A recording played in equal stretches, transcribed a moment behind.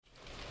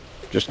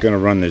Just going to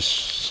run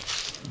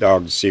this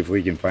dog to see if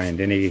we can find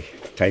any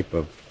type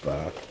of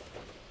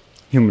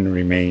human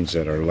remains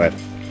that are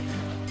left.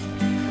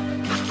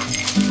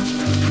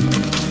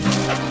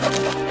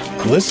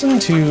 Listen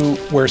to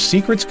Where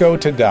Secrets Go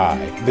to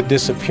Die, The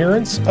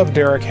Disappearance of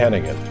Derek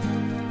Hennigan.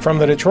 From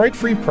the Detroit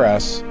Free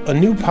Press, a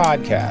new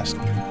podcast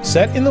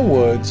set in the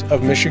woods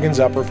of Michigan's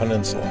Upper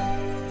Peninsula.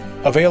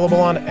 Available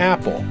on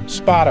Apple,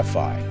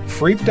 Spotify,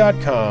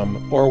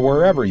 Freep.com, or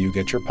wherever you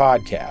get your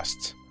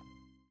podcasts.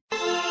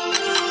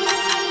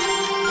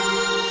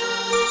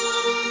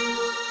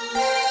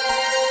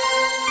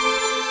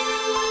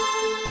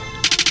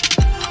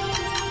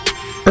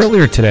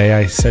 Earlier today,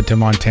 I said to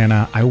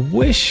Montana, I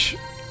wish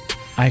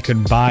I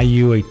could buy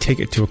you a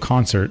ticket to a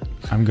concert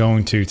I'm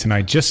going to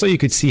tonight, just so you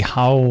could see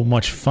how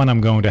much fun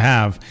I'm going to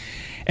have.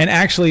 And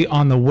actually,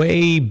 on the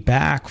way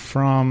back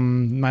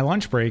from my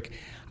lunch break,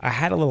 I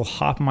had a little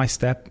hop in my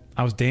step.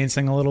 I was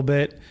dancing a little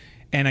bit.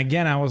 And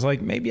again, I was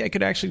like, maybe I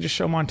could actually just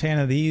show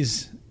Montana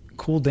these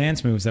cool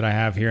dance moves that I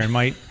have here, and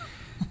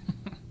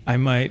I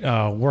might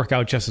work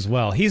out just as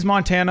well. He's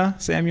Montana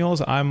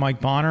Samuels. I'm Mike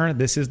Bonner.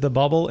 This is The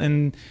Bubble.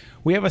 And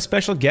we have a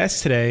special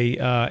guest today,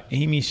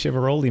 Aimee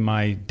Chiavaroli,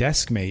 my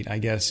desk mate, I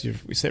guess.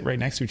 We sit right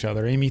next to each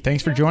other. Aimee,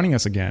 thanks for joining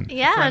us again.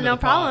 Yeah, no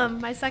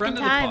problem. My second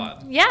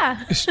time.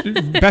 Yeah.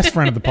 Best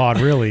friend of the pod,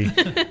 really.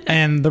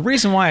 And the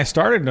reason why I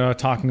started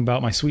talking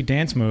about my sweet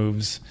dance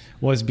moves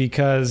was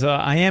because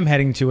I am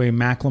heading to a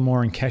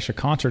Macklemore and Kesha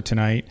concert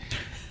tonight.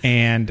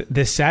 And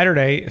this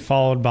Saturday,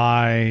 followed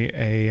by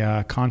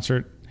a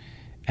concert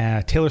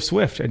at Taylor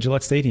Swift at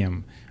Gillette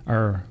Stadium.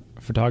 Our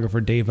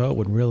photographer Dave O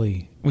would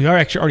really... We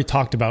already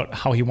talked about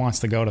how he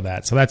wants to go to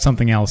that, so that's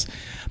something else.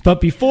 But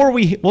before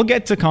we'll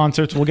get to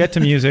concerts, we'll get to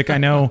music. I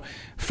know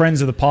friends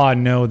of the pod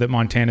know that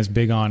Montana's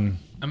big on...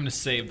 I'm going to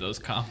save those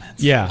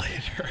comments for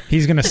later.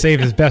 He's going to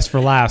save his best for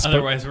last.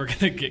 Otherwise, we're going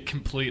to get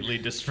completely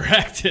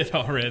distracted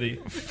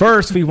already.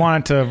 First,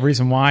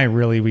 reason why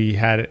really we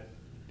had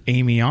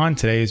Aimee on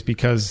today is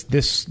because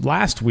this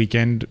last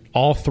weekend,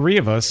 all three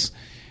of us...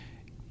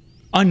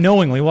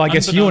 unknowingly, well, I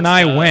guess you and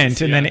I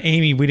went, and then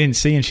Aimee we didn't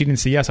see, and she didn't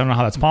see us. I don't know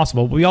how that's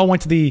possible, but we all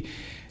went to the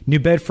New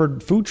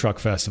Bedford Food Truck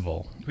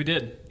Festival. We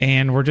did.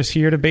 And we're just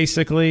here to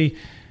basically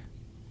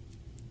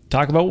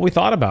talk about what we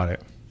thought about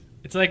it.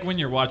 It's like when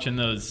you're watching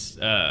those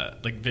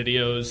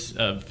videos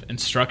of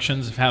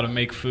instructions of how to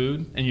make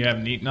food, and you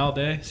haven't eaten all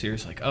day, so you're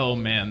just like, oh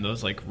man,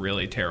 those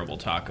really terrible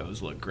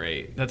tacos look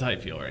great. That's how I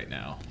feel right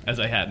now, as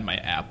I had my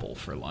apple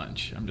for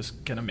lunch. I'm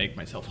just going to make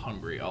myself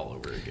hungry all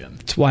over again.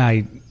 That's why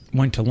I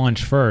went to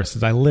lunch first,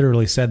 as I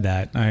literally said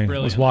that. I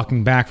was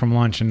walking back from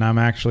lunch, and I'm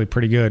actually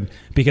pretty good.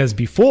 Because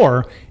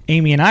before,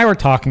 Aimee and I were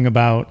talking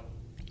about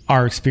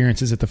our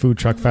experiences at the food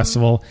truck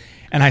festival,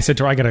 and I said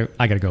to her,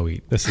 I gotta go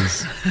eat. This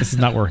is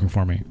not working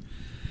for me.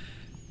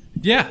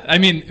 Yeah, I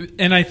mean,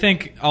 and I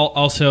think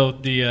also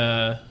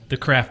the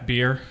craft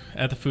beer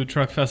at the food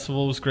truck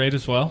festival was great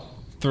as well.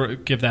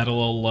 Give that a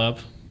little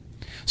love.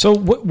 So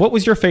what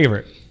was your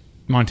favorite,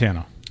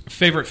 Montana?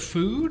 Favorite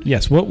food?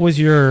 Yes, what was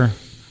your...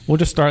 We'll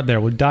just start there.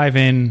 We'll dive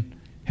in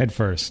head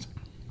first.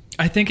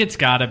 I think it's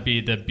got to be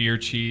the beer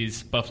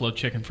cheese buffalo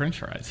chicken french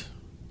fries.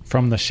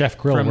 From the Chef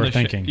Grill, we're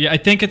thinking. Yeah, I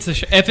think it's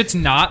if it's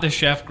not the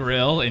Chef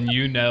Grill and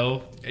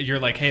you're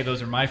like, hey,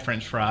 those are my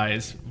french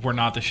fries, we're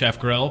not the Chef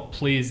Grill,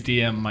 please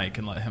DM Mike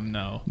and let him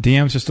know.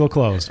 DMs are still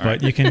closed,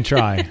 but you can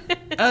try.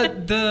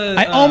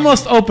 I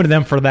almost opened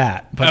them for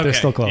that, but they're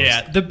still closed.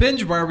 Yeah, the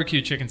Binge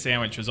barbecue chicken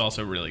sandwich was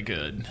also really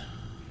good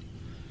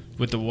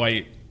with the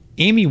white.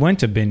 Aimee went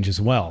to Binge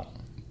as well.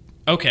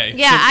 Okay.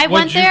 Yeah, so I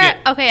went there.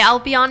 Get? Okay, I'll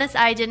be honest.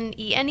 I didn't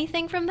eat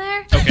anything from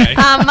there. Okay.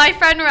 My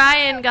friend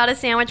Ryan got a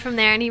sandwich from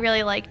there, and he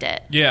really liked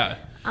it. Yeah.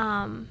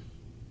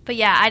 But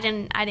yeah, I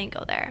didn't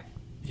go there.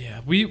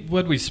 Yeah,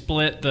 we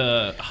split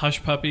the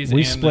Hush Puppies.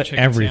 We and split the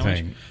chicken everything.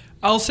 Sandwich.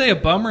 I'll say a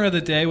bummer of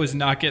the day was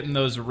not getting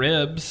those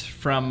ribs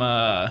from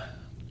what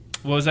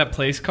was that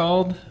place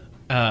called?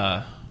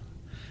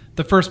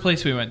 The first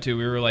place we went to,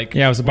 we were like,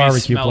 yeah, it was a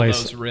barbecue place.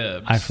 Those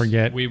ribs. I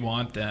forget. We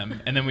want them,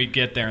 and then we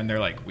get there, and they're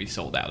like, we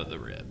sold out of the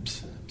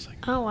ribs. It's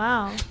like, oh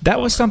wow, that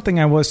was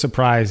something I was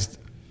surprised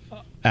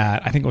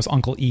at. I think it was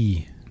Uncle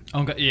E.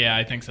 Yeah,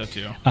 I think so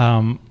too.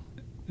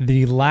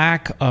 The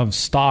lack of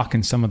stock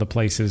in some of the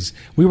places.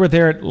 We were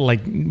there at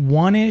like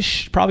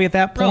 1-ish, probably at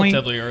that point.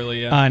 Relatively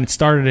early, yeah. And it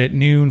started at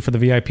noon for the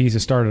VIPs.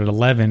 It started at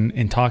 11.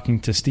 And talking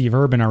to Steve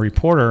Urban, our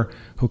reporter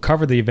who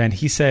covered the event,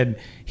 he said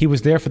he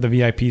was there for the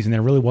VIPs and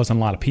there really wasn't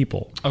a lot of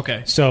people.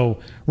 Okay. So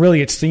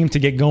really it seemed to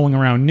get going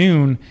around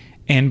noon.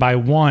 And by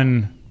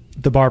 1,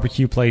 the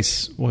barbecue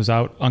place was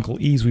out. Uncle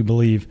E's, we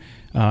believe,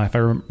 if I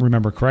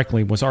remember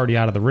correctly, was already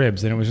out of the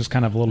ribs. And it was just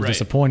kind of a little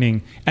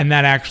disappointing. And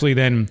that actually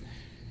then...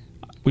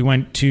 We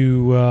went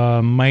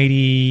to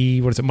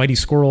Mighty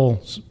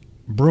Squirrel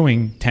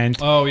Brewing tent.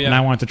 Oh, yeah. And I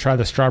wanted to try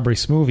the strawberry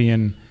smoothie,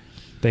 and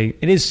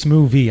it is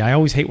smoothie. I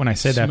always hate when I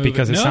say that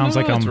because it sounds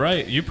like I'm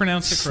right. You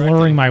pronounced it slurring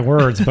correctly. my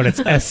words, but it's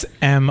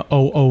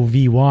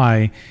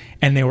SMOOVY,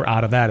 and they were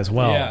out of that as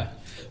well. Yeah.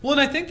 Well,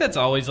 and I think that's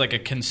always like a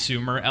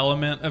consumer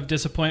element of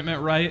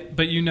disappointment, right?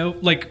 But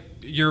like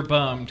you're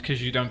bummed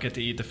because you don't get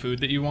to eat the food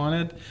that you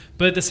wanted.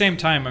 But at the same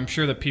time, I'm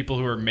sure the people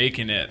who are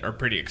making it are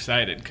pretty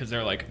excited because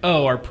they're like,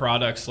 oh, our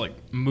product's like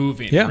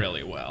moving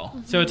really well.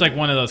 Mm-hmm. So it's like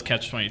one of those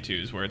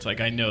catch-22s where it's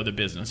like, I know the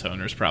business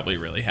owner's probably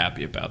really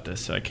happy about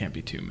this, so I can't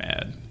be too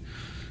mad.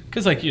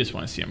 Because like you just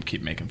want to see them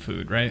keep making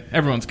food, right?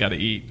 Everyone's got to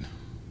eat.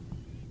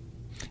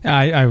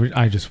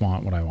 I just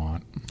want what I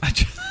want.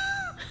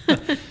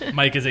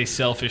 Mike is a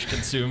selfish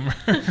consumer.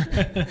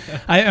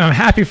 I'm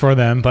happy for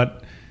them,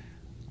 but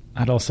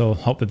I'd also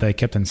hope that they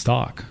kept in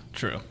stock.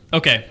 True.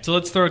 Okay, so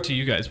let's throw it to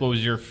you guys. What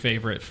was your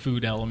favorite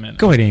food element?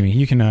 Go ahead, Aimee.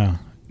 You can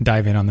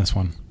dive in on this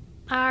one.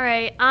 All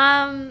right.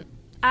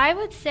 I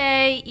would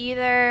say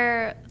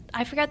either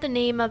I forgot the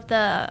name of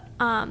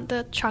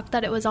the truck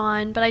that it was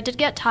on, but I did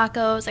get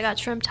tacos. I got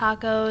shrimp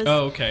tacos.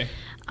 Oh, okay.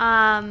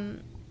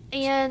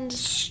 And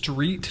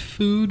street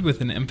food with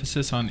an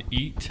emphasis on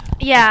eat.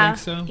 Yeah. I think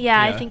so. Yeah,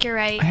 I think you're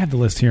right. I have the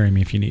list here,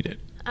 Aimee, if you need it.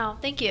 Oh,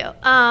 thank you.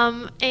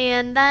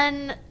 And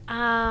then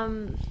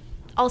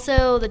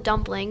also the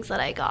dumplings that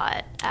I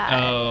got.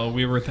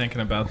 We were thinking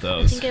about I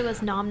those. think it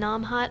was Nom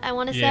Nom Hut, I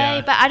want to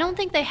say. But I don't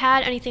think they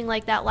had anything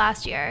like that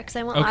last year because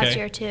I went last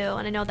year too,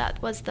 and I know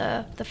that was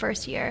the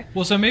first year.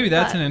 Well, so maybe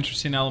that's an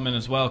interesting element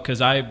as well because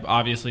I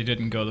obviously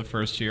didn't go the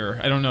first year.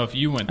 I don't know if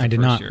you went the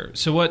first year.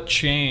 So what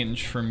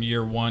changed from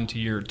year 1 to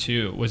year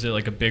 2? Was it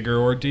like a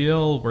bigger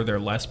ordeal? Were there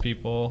less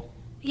people?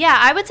 Yeah,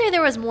 I would say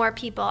there was more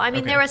people. I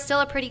mean, there was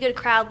still a pretty good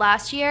crowd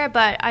last year,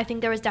 but I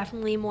think there was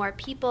definitely more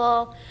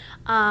people.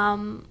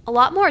 A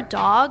lot more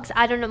dogs.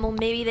 I don't know. Well,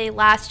 maybe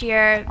last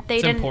year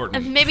they didn't.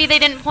 Important. Maybe they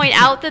didn't point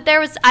out that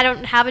there was. I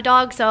don't have a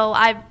dog, so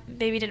I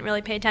maybe didn't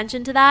really pay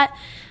attention to that.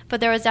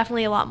 But there was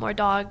definitely a lot more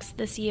dogs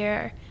this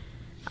year.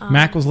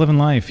 Mac was living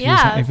life. He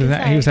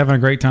was having a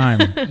great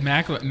time.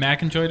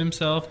 Mac enjoyed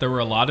himself. There were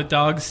a lot of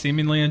dogs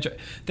seemingly enjoy.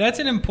 That's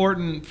an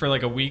important for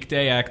like a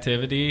weekday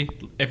activity.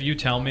 If you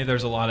tell me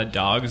there's a lot of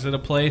dogs at a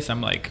place, I'm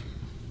like,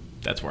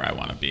 that's where I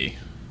want to be,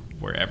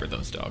 wherever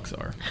those dogs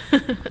are.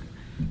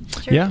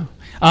 Sure.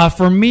 Yeah.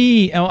 For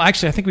me,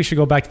 actually, I think we should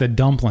go back to the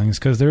dumplings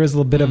because there is a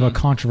little bit of a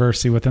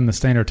controversy within the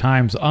Standard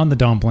Times on the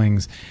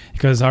dumplings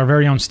because our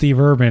very own Steve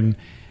Urban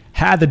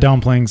had the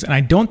dumplings, and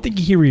I don't think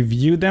he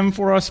reviewed them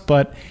for us,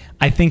 but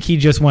I think he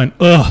just went,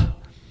 ugh.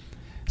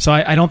 So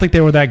I don't think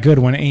they were that good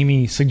when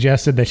Aimee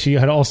suggested that she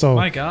had also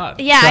My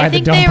God. Yeah, tried I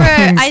think the they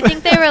dumplings. were. I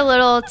think they were a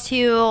little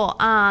too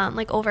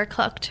like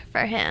overcooked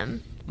for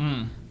him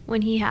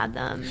when he had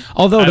them.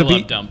 Although I to love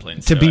be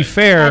dumplings, to so be I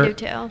fair, do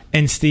too.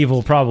 and Steve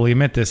will probably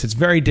admit this, it's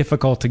very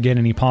difficult to get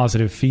any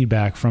positive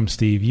feedback from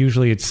Steve.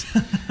 Usually,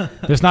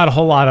 there's not a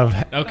whole lot of.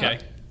 Okay.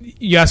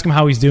 You ask him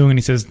how he's doing, and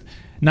he says,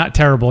 "Not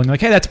terrible," and you're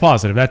like, "Hey, that's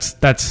positive. That's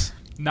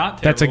not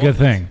terrible. That's a good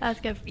thing. That's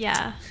good.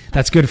 Yeah.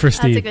 That's good for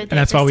Steve, a good and thing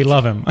that's for why we Steve.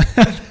 love him."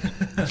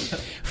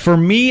 For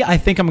me, I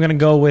think I'm going to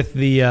go with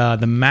the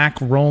Mac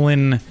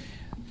Rollin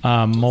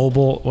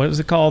mobile. What was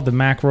it called? The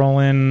Mac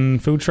Rollin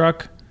food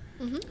truck.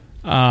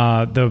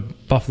 Mm-hmm. The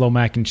buffalo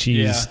mac and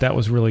cheese. Yeah. That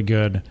was really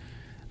good.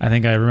 I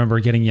think I remember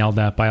getting yelled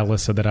at by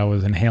Alyssa that I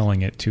was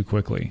inhaling it too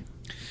quickly.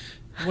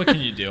 What can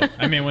you do?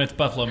 I mean, with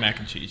buffalo mac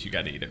and cheese, you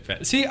got to eat it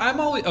fast. See, I'm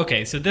always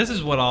okay. So this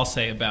is what I'll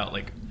say about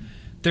like.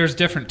 There's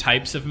different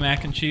types of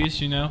mac and cheese,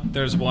 you know.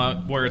 There's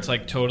one where it's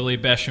like totally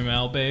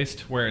bechamel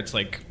based, where it's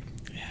like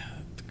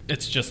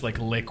it's just like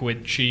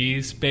liquid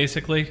cheese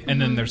basically,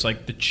 and then there's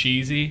like the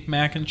cheesy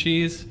mac and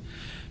cheese.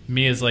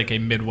 Me as like a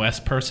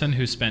Midwest person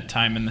who spent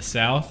time in the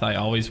South, I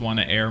always want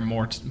to err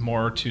more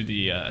to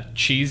the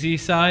cheesy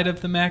side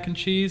of the mac and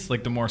cheese,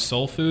 like the more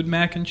soul food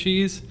mac and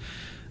cheese.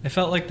 I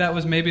felt like that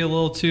was maybe a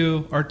little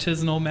too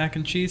artisanal mac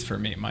and cheese for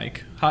me,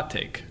 Mike. Hot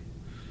take.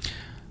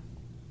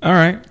 All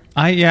right.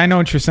 I know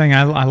what you're saying.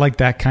 I like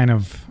that kind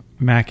of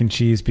mac and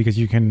cheese because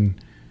I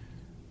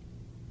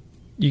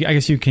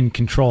guess you can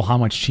control how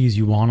much cheese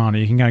you want on it.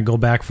 You can kind of go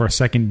back for a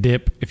second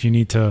dip if you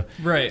need to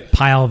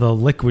pile the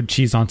liquid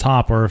cheese on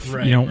top, or if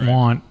you don't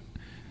want.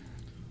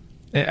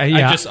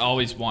 I just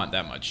always want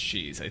that much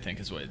cheese, I think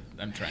is what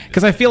I'm trying to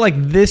Because I feel like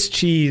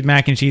this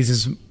mac and cheese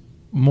is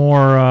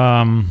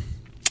more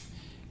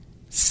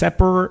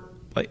separate.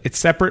 Like it's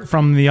separate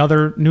from the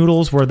other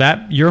noodles where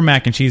your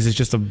mac and cheese is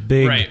just a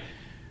big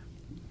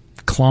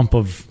clump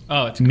of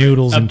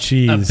noodles and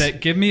cheese.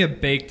 Give me a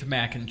baked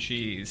mac and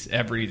cheese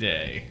every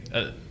day,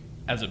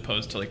 as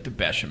opposed to like the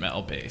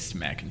bechamel based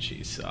mac and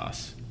cheese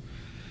sauce.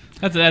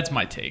 That's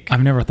my take.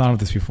 I've never thought of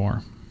this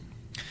before.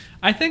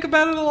 I think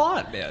about it a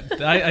lot, man.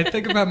 I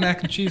think about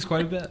mac and cheese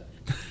quite a bit.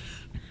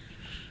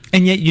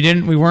 And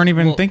yet we weren't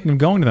even thinking of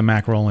going to the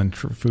Mac Rollin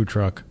food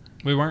truck.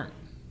 We weren't.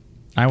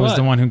 I was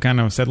the one who kind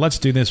of said, let's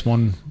do this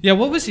one. Yeah,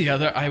 what was the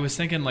other? I was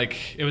thinking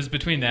like it was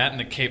between that and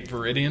the Cape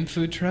Viridian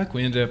food truck.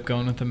 We ended up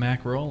going with the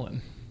Mac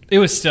Rollin. It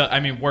was still, I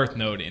mean, worth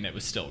noting, it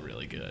was still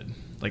really good.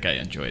 Like I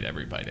enjoyed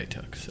every bite I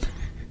took. So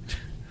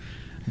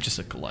I'm just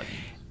a glutton.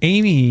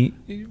 Aimee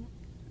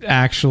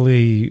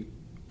actually,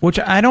 which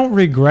I don't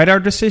regret our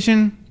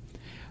decision,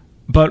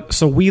 but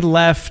so we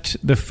left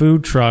the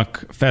food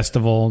truck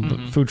festival,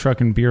 the food truck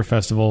and beer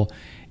festival,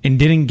 and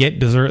didn't get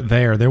dessert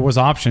there. There was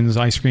options,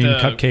 ice cream,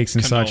 cupcakes,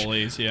 and such.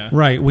 Yeah.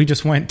 Right. We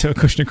just went to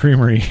Acushnet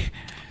Creamery.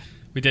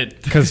 We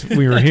did. Because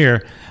we were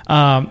here.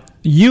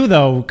 You,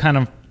 though, kind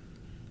of,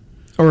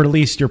 or at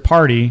least your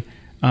party,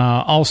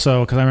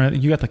 also, because I remember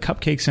you got the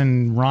cupcakes,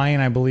 and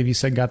Ryan, I believe you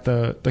said, got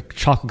the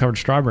chocolate-covered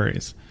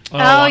strawberries.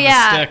 Oh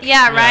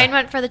yeah. Ryan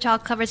went for the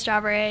chocolate-covered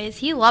strawberries.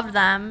 He loved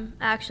them,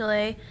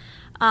 actually.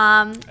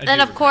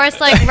 And of course,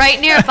 like right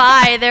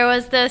nearby, there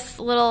was this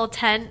little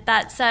tent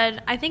that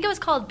said, I think it was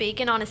called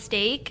Bacon on a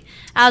Steak.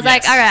 I was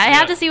like, all right, I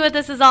have to see what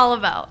this is all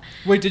about.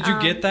 Wait, did you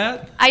get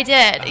that? I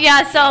did.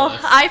 Yeah, so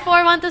I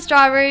want the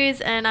strawberries,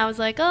 and I was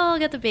like, oh, I'll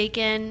get the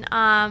bacon.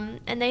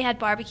 And they had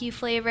barbecue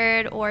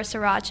flavored or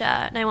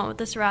sriracha, and I went with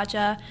the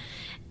sriracha.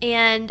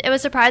 And it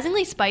was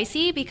surprisingly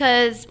spicy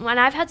because when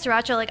I've had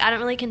sriracha, like I don't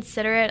really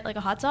consider it like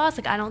a hot sauce.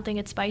 Like I don't think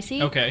it's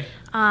spicy. Okay.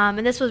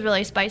 And this was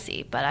really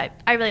spicy, but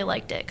I really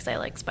liked it because I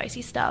like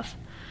spicy stuff.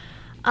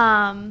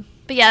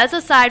 But yeah, that's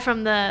aside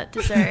from the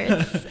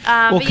desserts.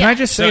 Well, can I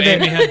just say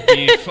that Aimee had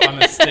beef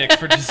on a stick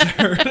for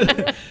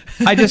dessert?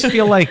 I just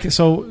feel like,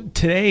 so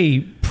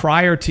today,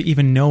 prior to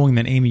even knowing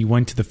that Aimee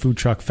went to the food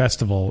truck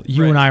festival,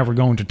 you and I were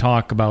going to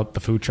talk about the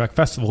food truck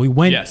festival. We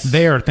went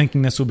there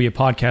thinking this would be a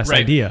podcast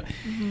idea.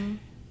 Mm-hmm.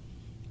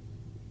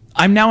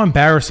 I'm now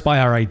embarrassed by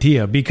our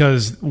idea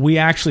because we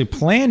actually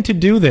planned to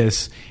do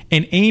this,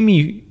 and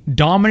Aimee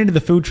dominated the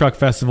food truck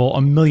festival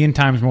a million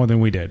times more than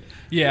we did.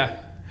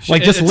 Yeah.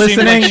 Like just it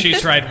listening, seemed like she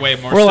tried way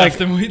more stuff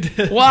than we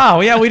did.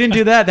 Wow, yeah, we didn't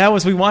do that.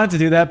 We wanted to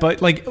do that, but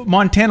like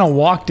Montana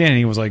walked in and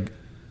he was like,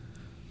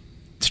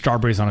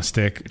 strawberries on a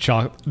stick,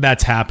 chocolate.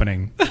 That's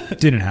happening.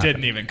 Didn't happen.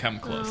 Didn't even come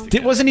close.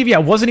 It wasn't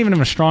even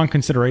a strong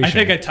consideration. I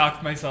think I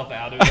talked myself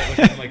out of it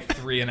within like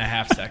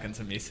 3.5 seconds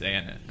of me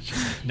saying it.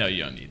 Just, no,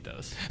 you don't need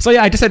those. So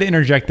yeah, I just had to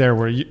interject there.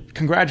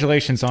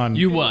 Congratulations on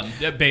you won.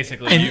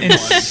 Basically, you won.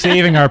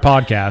 Saving our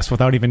podcast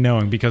without even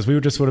knowing, because we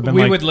would have been.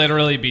 We would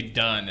literally be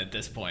done at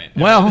this point.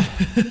 Well,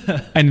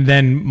 and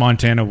then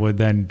Montana would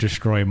then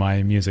destroy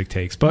my music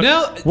takes.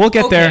 But we'll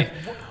get there.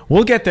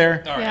 We'll get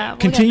there. All right. Yeah,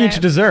 Continue to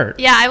dessert.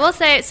 Yeah, I will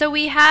say, so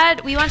we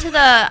went to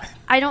the,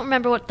 I don't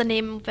remember what the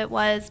name of it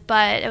was,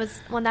 but it was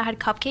one that had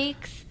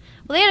cupcakes.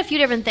 Well, they had a few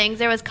different things.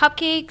 There was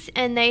cupcakes,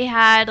 and they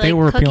had like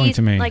cookies,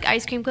 like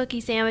ice cream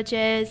cookie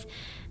sandwiches,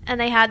 and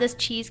they had this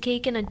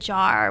cheesecake in a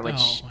jar,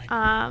 which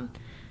I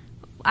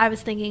was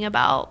thinking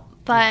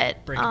about.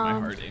 But breaking my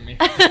heart, Aimee.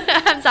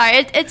 I'm sorry.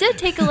 It did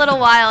take a little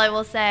while, I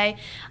will say.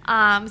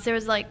 There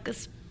was like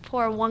this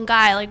poor one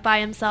guy like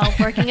by himself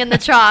working in the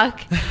truck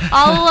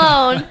all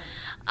alone.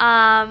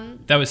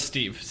 That was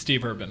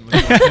Steve Urban.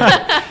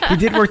 He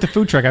did work the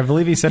food truck. I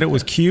believe he said it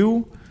was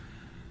Q.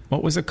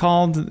 What was it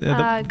called?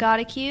 Got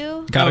a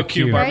Q. Got a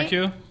Q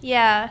barbecue. Right?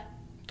 Yeah.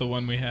 The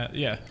one we had.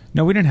 Yeah.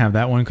 No, we didn't have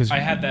that one because I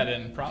had that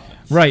in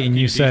Providence. Right, and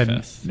you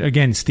said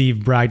again,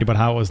 Steve bragged about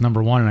how it was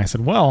number one, and I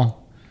said,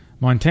 well,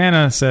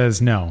 Montana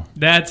says no.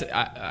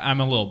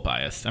 I'm a little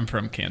biased. I'm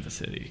from Kansas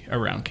City,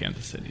 around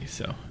Kansas City,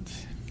 so.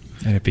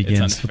 And it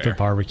begins with the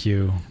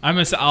barbecue. I'm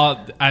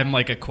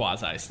like a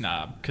quasi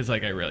snob because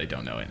like I really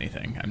don't know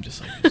anything. I'm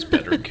just like, it's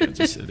better in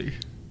Kansas City.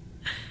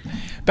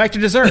 Back to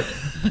dessert.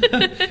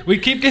 We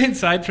keep getting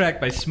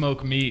sidetracked by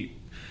smoked meat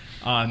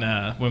on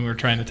when we're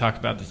trying to talk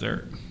about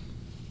dessert.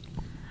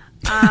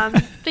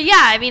 But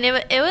yeah, I mean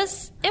it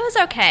was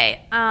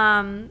okay.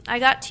 I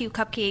got 2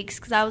 cupcakes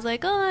because I was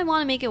like, oh, I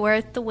want to make it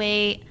worth the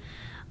wait.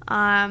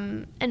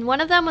 And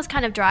one of them was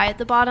kind of dry at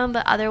the bottom,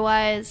 but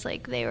otherwise,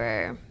 like they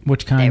were.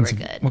 Which kinds? They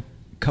were good. What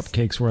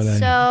cupcakes were they?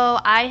 So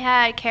I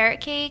had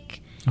carrot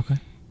cake. Okay.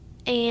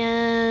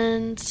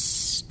 And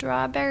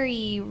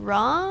strawberry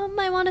rum,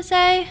 I want to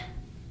say.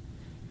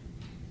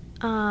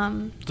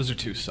 Those are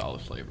 2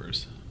 solid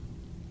flavors.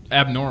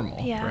 Abnormal,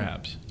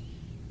 perhaps.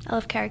 I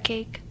love carrot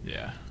cake.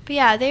 Yeah. But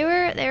yeah, they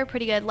were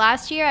pretty good.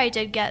 Last year, I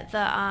did get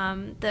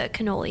the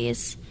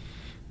cannolis.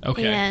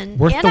 Okay. And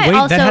worth the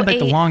wait. That had like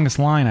the longest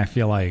line. I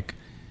feel like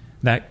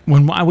that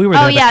when we were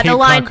there. Oh yeah, the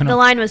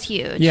line was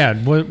huge. Yeah.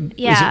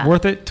 Is it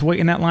worth it to wait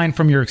in that line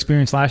from your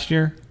experience last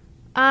year?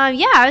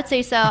 Yeah, I would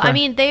say so. Okay. I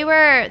mean, they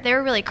were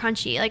really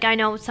crunchy. Like I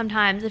know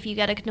sometimes if you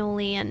get a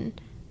cannoli and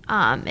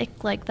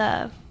it like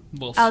the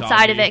outside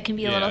soggy. Of it can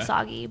be a little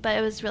soggy, but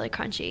it was really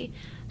crunchy,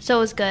 so it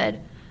was good.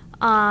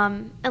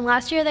 And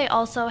last year they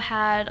also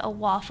had a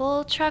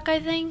waffle truck, I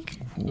think.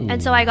 Ooh.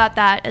 And so I got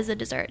that as a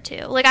dessert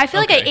too. Like I feel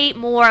like I ate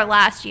more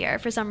last year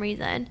for some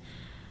reason.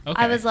 Okay.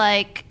 I was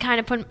like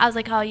I was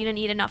like, oh, you didn't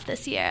eat enough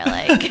this year.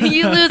 Like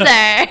you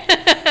loser.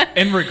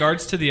 In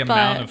regards to the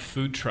amount of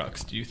food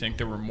trucks, do you think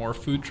there were more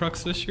food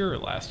trucks this year or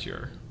last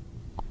year?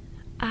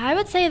 I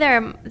would say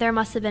there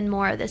must have been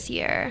more this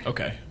year.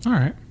 Okay. All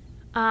right.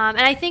 And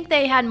I think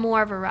they had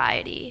more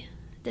variety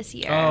this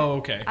year. Oh,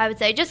 okay. I would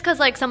say just because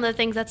like some of the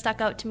things that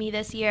stuck out to me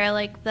this year,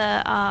 like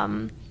the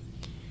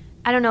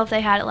I don't know if they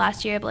had it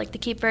last year, but like the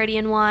Cape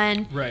Verdean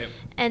one, right?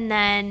 And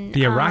then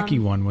the Iraqi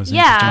one was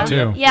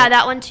interesting too. Yeah,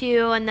 that one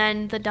too, and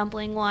then the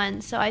dumpling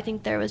one. So I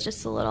think there was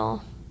just a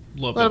little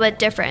bit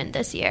different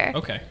this year.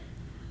 Okay.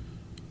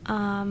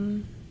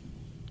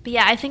 But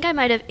yeah, I think I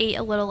might have ate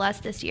a little less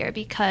this year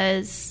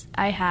because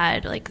I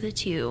had like the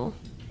 2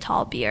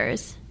 tall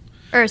beers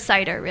or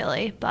cider,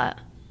 really, but.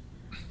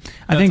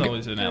 I think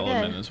always an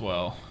element as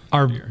well.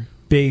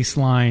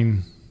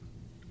 baseline,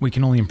 we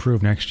can only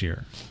improve next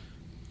year.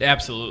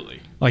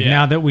 Absolutely. Like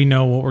now that we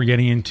know what we're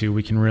getting into,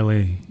 we can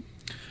really.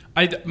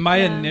 My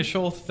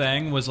initial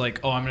thing was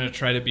like, I'm going to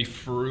try to be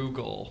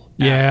frugal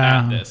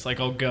at this.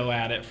 Like, I'll go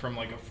at it from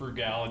like a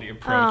frugality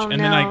approach.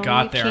 Then I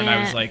got there and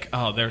I was like,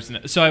 there's no.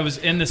 So I was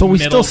in this. But we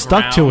still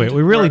stuck to it.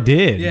 We really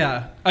did.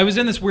 Yeah, I was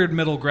in this weird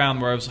middle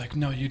ground where I was like,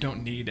 no, you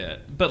don't need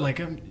it. But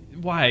like,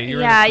 why?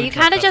 You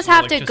kind of just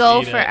have to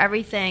go for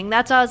everything.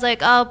 That's why I was like,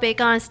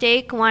 bake on a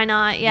steak. Why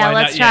not? Yeah,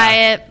 let's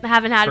try it.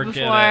 Haven't had it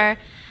before.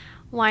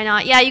 Why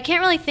not? Yeah, you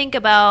can't really think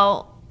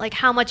about like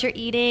how much you're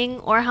eating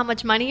or how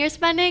much money you're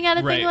spending at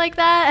a thing like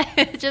that.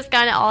 It just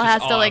kind of all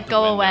has to like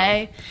go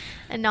away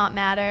and not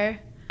matter.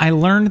 I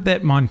learned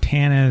that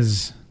Montana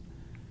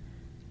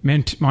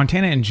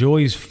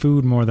enjoys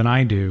food more than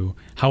I do.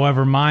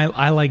 However,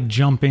 I like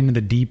jump into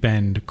the deep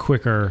end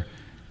quicker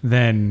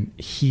than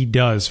he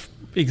does.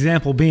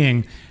 Example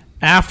being,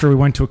 after we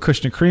went to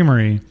Acushnet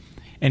Creamery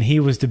and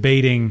he was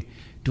debating,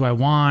 do I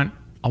want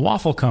a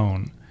waffle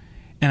cone?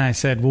 And I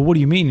said, well, what do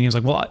you mean? And he was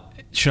like, well,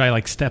 should I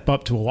like step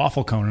up to a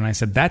waffle cone? And I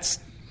said, that's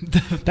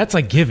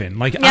like given.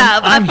 Like,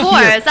 yeah, of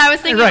course. Here. I was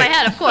thinking in my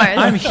head, of course.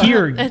 I'm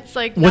here it's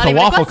like with a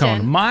waffle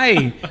cone.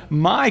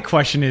 My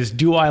question is,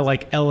 do I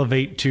like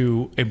elevate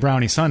to a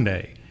brownie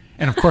sundae?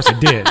 And of course I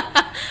did.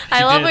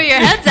 I love where your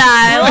head's at.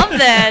 I love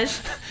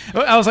this.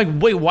 I was like,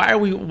 wait,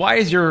 why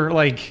is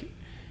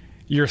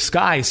your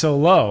sky so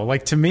low?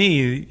 Like, to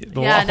me,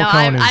 the waffle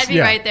cone is... I'd be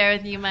right there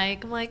with you,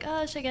 Mike. I'm like,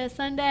 should I get a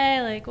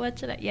sundae? Like, what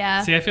should I...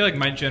 Yeah. See, I feel like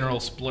my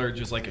general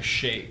splurge is like a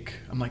shake.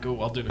 I'm like,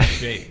 I'll do a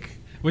shake.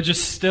 Which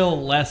is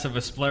still less of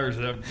a splurge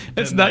than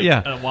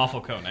a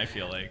waffle cone, I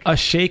feel like. A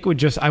shake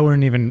would I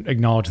wouldn't even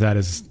acknowledge that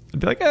as...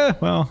 I'd be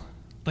like, well...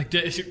 Like,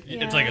 it's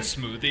like a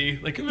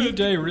smoothie. Like,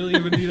 do I really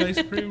even need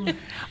ice cream?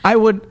 I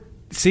would...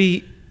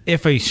 See,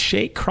 if a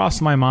shake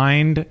crossed my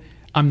mind,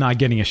 I'm not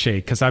getting a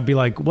shake. Because I'd be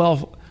like,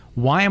 well...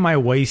 Why am I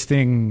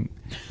wasting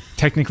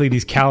technically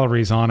these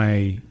calories on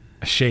a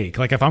shake?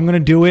 Like, if I'm going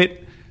to do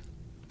it,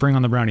 bring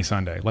on the brownie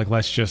sundae. Like,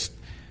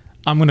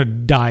 I'm going to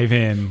dive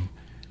in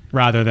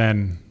rather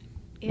than,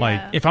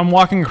 like, if I'm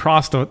walking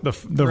across the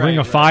ring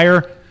of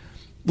fire,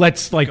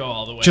 let's, like, go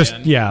all the way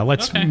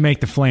let's make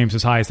the flames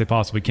as high as they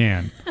possibly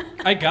can.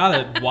 I got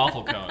a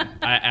waffle cone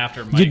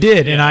after Mike. You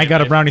did, and I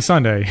got a brownie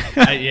sundae.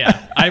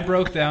 I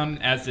broke down,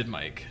 as did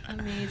Mike.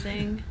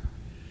 Amazing.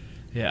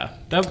 Yeah,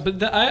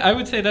 I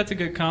would say that's a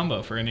good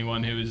combo for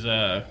anyone who's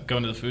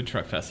going to the food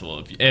truck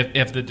festival.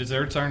 If the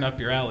desserts aren't up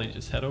your alley,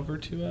 just head over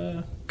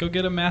to go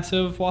get a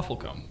massive waffle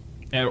cone,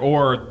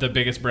 or the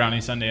biggest brownie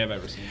sundae I've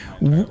ever seen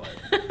in my entire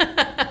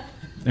life.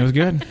 It was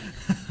good.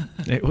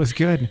 It was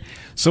good.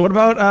 So what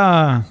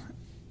about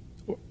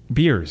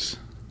beers?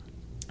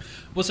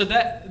 Well, so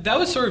that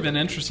was sort of an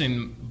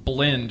interesting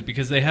blend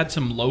because they had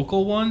some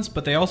local ones,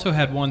 but they also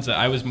had ones that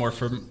I was more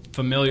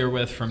familiar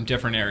with from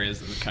different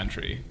areas of the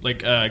country.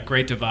 Like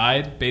Great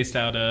Divide, based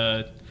out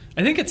of...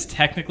 I think it's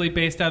technically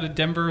based out of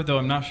Denver, though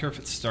I'm not sure if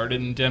it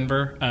started in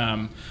Denver.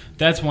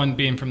 That's one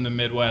being from the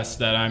Midwest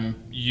that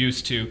I'm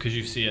used to because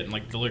you see it in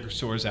like the liquor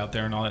stores out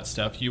there and all that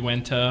stuff.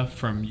 Uinta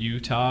from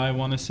Utah, I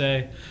want to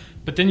say.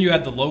 But then you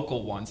had the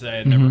local ones that I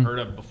had never heard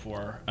of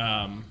before.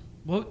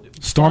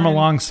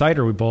 Stormalong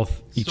Cider, we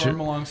both each.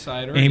 Stormalong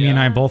Cider. Aimee and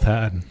I both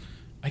had.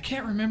 I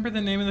can't remember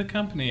the name of the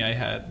company I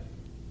had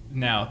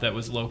now that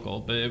was local,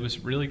 but it was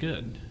really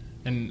good,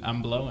 and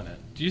I'm blowing it.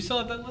 Do you still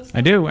have that list? I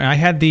do. I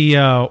had the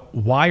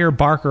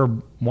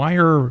Weyerbacher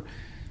Weyerbacher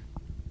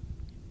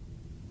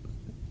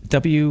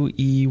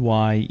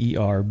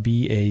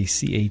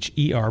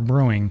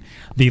Brewing,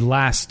 the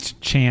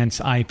Last Chance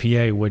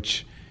IPA,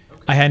 which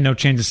I had no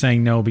chance of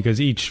saying no because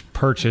each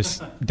purchase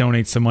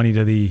donates some money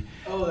to the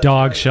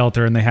dog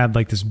shelter, and they had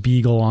like this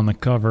beagle on the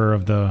cover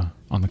of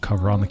on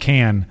the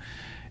can,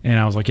 and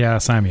I was like, yeah,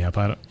 sign me up.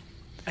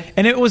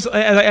 And it was,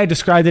 I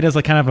described it as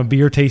like kind of a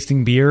beer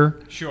tasting beer.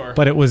 Sure.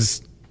 But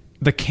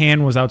the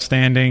can was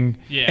outstanding.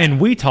 Yeah.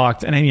 And we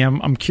talked, and Aimee,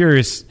 I'm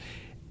curious,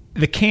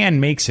 the can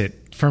makes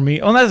it for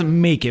me. Well, it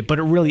doesn't make it, but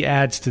it really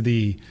adds to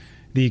the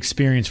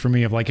experience for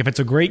me of like, if it's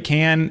a great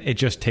can, it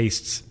just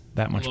tastes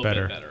that much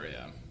better.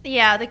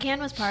 Yeah, the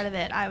can was part of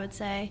it, I would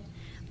say.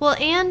 Well,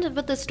 and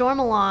with the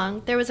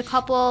Stormalong, there was a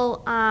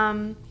couple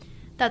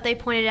that they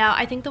pointed out.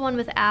 I think the one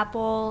with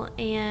apple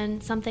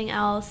and something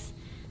else,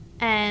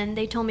 and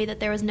they told me that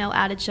there was no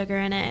added sugar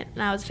in it,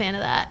 and I was a fan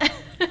of that.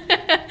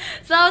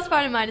 So that was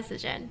part of my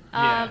decision.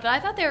 But I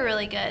thought they were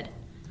really good.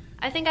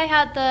 I think I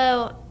had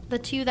the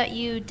two that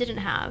you didn't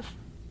have.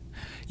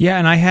 Yeah,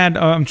 and I had,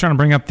 I'm trying to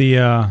bring up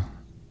their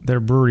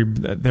brewery.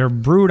 They're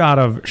brewed out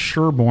of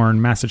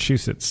Sherborne,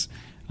 Massachusetts.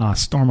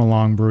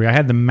 Stormalong Brewery. I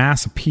had the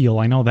Mass Appeal.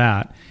 I know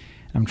that.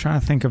 I'm trying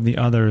to think of the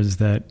others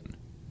that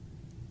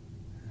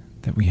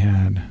we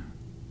had.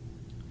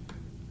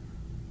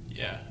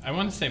 Yeah, I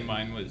want to say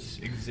mine was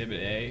Exhibit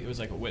A. It was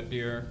like a wit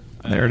beer.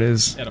 There it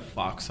is. It had a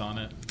fox on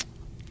it.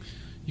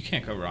 You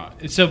can't go wrong.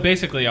 So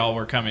basically all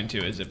we're coming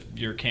to is if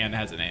your can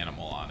has an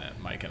animal on it,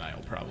 Mike and I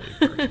will probably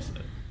purchase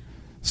it.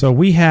 So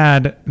we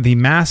had the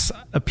Mass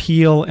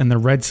Appeal and the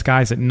Red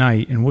Skies at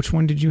Night. And which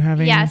one did you have,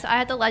 Amy? Yeah, so I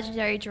had the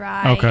Legendary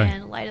Dry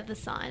and Light of the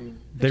Sun.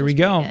 There we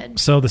go.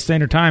 So the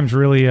Standard Times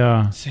really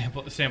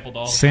sampled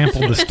all.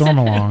 Sampled the Storm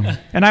Along.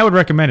 And I would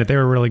recommend it. They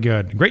were really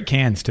good. Great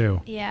cans,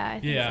 too. Yeah, I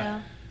think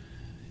so.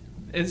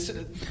 It's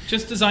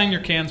just design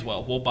your cans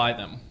well. We'll buy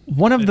them.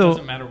 It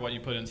doesn't matter what you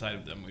put inside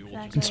of them. We will.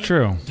 Exactly. It's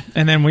true.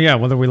 And then,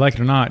 whether we like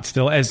it or not,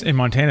 still, as in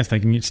Montana's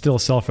thinking, you'd still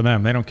sell for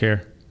them. They don't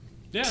care.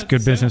 Yeah, it's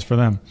good business for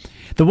them.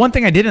 The one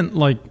thing I didn't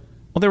like,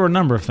 there were a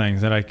number of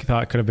things that I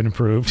thought could have been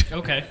improved.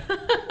 Okay.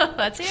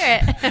 Let's hear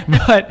it.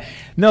 But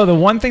no, the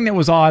one thing that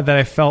was odd that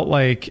I felt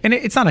like, and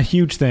it's not a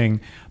huge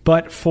thing,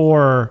 but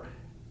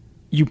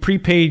you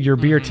prepaid your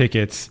beer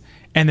tickets,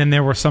 and then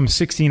there were some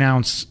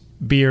 16-ounce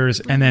beers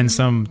and then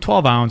some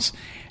 12-ounce,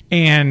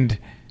 and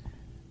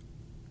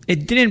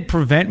it didn't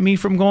prevent me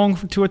from going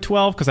to a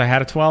 12 because I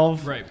had a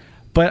 12. Right.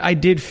 But I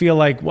did feel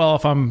like, well,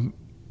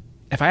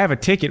 if I have a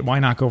ticket, why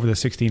not go for the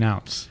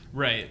 16-ounce?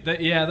 Right.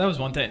 That was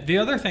one thing. The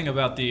other thing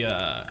about the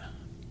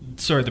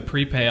the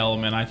prepay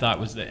element I thought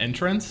was the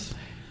entrance.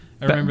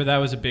 I remember that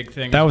was a big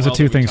thing. That was the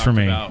two things for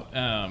me.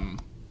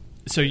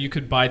 So you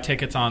could buy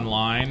tickets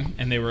online,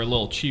 and they were a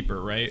little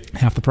cheaper, right?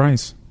 Half the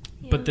price.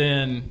 Yeah. But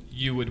then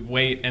you would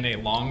wait in a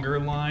longer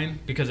line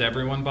because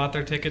everyone bought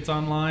their tickets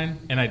online,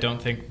 and I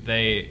don't think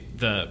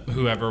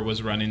whoever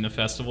was running the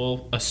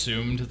festival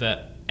assumed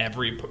that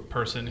every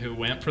person who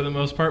went, for the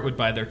most part, would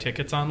buy their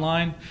tickets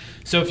online.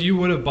 So if you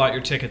would have bought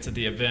your tickets at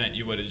the event,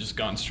 you would have just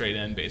gone straight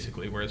in,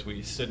 basically, whereas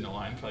we stood in a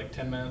line for like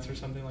 10 minutes or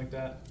something like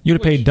that. You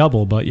would have paid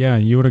double, but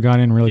you would have got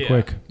in really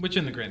quick. Which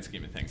in the grand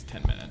scheme of things,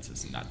 10 minutes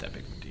is not that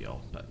big of a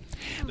deal.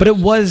 But it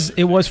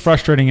was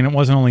frustrating, and it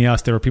wasn't only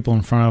us. There were people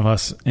in front of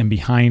us and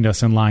behind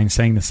us in line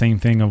saying the same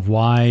thing of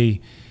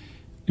why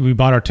we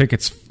bought our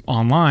tickets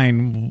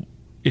online.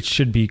 It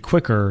should be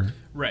quicker.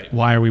 Right.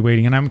 Why are we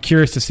waiting? And I'm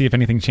curious to see if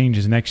anything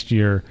changes next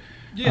year.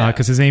 Yeah.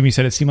 Because as Amy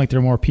said, it seemed like there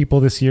are more people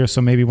this year.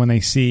 So maybe when they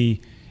see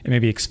and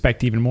maybe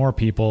expect even more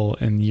people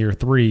in year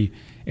 3,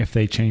 if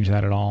they change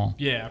that at all.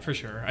 Yeah, for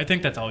sure. I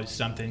think that's always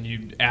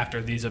something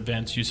after these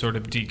events, you sort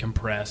of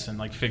decompress and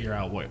like figure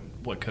out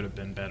what could have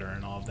been better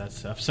and all of that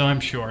stuff. So I'm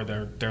sure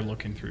they're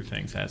looking through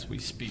things as we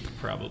speak,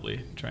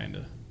 probably trying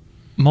to.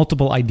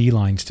 Multiple ID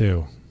lines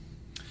too.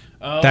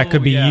 Oh, that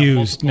could be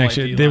used next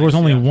year. There was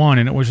only one,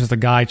 and it was just a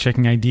guy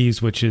checking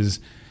IDs, which is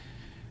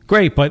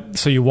great. But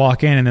so you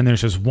walk in, and then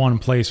there's just one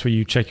place where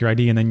you check your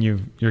ID, and then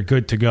you're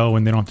good to go,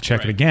 and they don't have to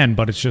check it again.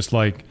 But it's just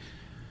like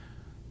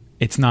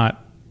it's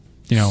not,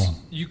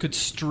 You could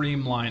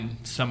streamline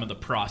some of the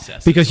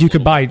process because you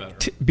could buy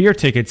beer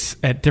tickets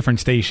at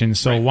different stations.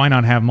 So why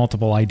not have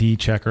multiple ID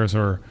checkers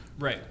or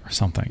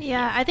something?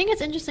 Yeah, I think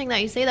it's interesting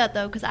that you say that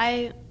though, because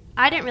I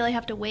didn't really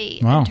have to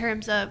wait in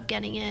terms of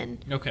getting in.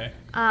 Okay.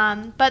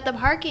 But the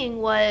parking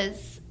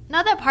was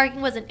not that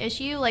parking was an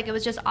issue. Like it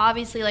was just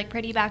obviously like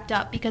pretty backed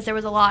up because there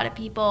was a lot of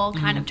people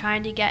kind of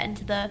trying to get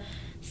into the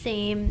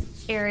same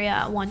area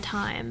at one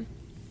time.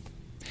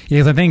 Yeah,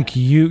 because I think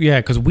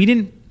because we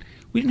didn't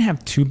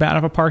have too bad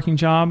of a parking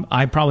job.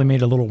 I probably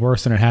made it a little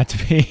worse than it had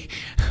to be.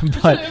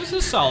 But it was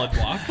a solid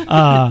walk.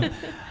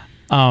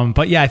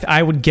 But yeah,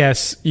 I would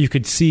guess you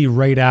could see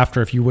right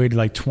after, if you waited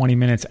like 20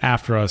 minutes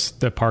after us,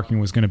 the parking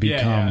was going to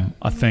become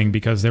a thing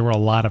because there were a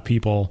lot of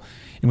people.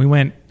 And we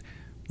went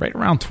right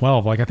around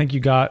 12. Like I think you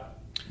got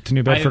to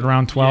New Bedford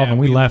around 12 and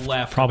we left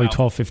probably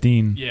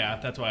 12:15. Yeah,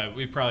 that's why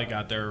we probably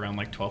got there around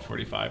like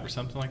 12:45 or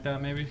something like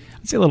that maybe.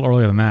 I'd say a little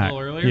earlier than that. A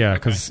little earlier? Yeah,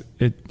 because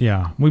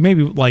we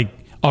maybe like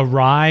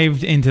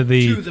arrived into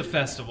to the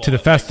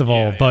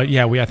festival. But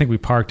I think we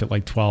parked at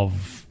like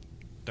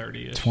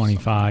 12:30,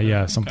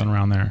 25, something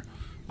around there.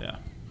 Yeah.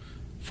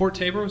 Fort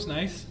Tabor was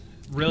nice.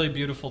 Really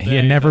beautiful day. He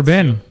had never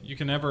been. You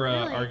can never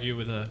argue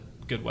with a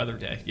good weather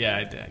day. Yeah,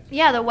 I did.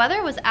 Yeah, the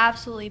weather was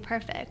absolutely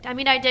perfect. I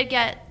mean, I did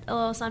get a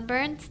little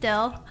sunburn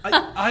still.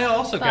 I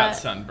also got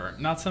sunburnt.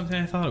 Not something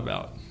I thought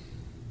about.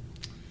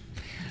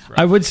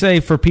 I would say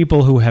for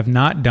people who have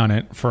not done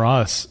it, for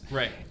us,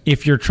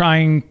 if you're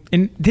trying,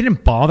 and it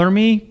didn't bother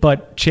me,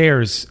 but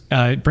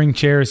bring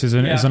chairs is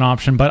an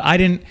option. But I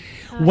didn't,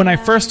 when I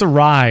first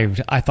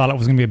arrived, I thought it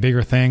was going to be a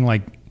bigger thing.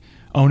 Like,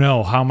 oh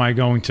no, how am I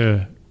going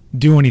to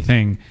do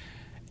anything?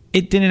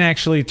 It didn't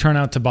actually turn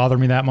out to bother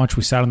me that much.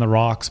 We sat on the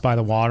rocks by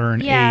the water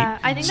and ate. Yeah,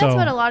 I think that's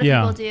what a lot of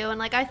people do. And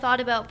like I thought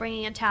about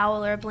bringing a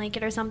towel or a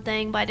blanket or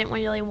something, but I didn't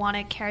really want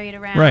to carry it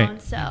around.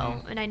 Right. So,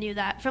 and I knew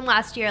that from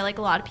last year, like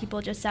a lot of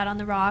people just sat on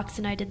the rocks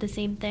and I did the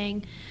same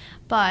thing.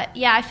 But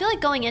yeah, I feel like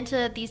going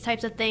into these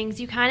types of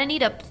things, you kind of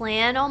need a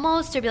plan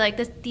almost to be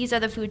like, these are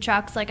the food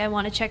trucks like I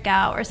want to check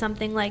out or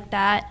something like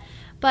that.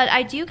 But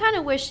I do kind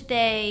of wish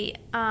they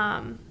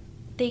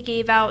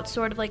gave out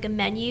sort of like a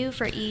menu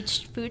for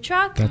each food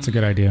truck. That's a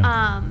good idea.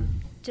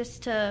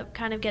 Just to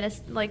kind of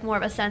get more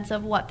of a sense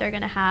of what they're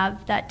going to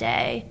have that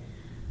day.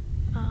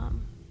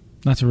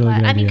 That's a really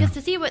good idea. I mean, because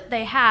to see what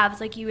they have,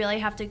 it's like you really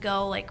have to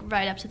go like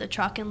right up to the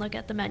truck and look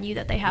at the menu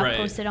that they have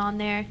posted on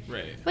there,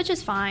 which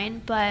is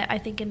fine. But I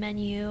think a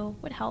menu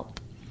would help.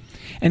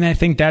 And I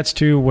think that's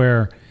too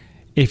where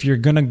if you're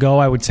going to go,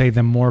 I would say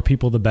the more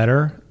people, the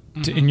better.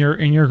 in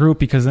your group,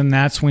 because then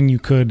that's when you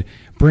could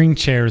bring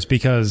chairs,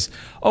 because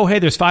hey,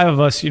 there's 5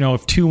 of us,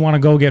 if 2 want to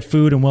go get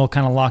food, and we'll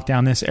kind of lock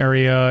down this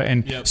area,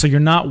 and so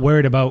you're not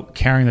worried about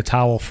carrying the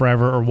towel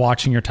forever or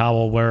watching your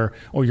towel or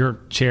your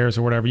chairs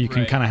or whatever. You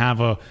can kind of have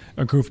a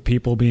group of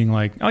people being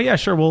like, oh yeah,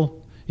 sure,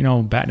 we'll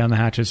bat down the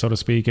hatches, so to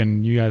speak,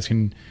 and you guys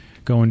can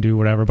go and do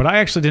whatever. But I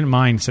actually didn't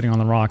mind sitting on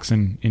the rocks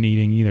and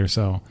eating either.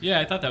 So yeah,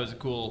 I thought that was a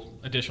cool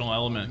additional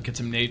element. Get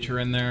some nature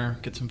in there,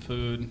 get some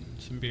food,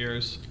 some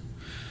beers.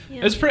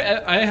 Yeah.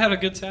 I had a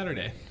good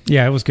Saturday.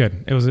 Yeah, it was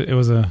good. It was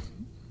a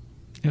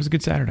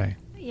good Saturday.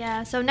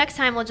 Yeah, so next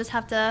time we'll just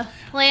have to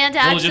plan to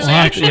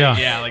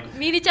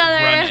meet each other,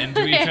 run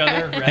into each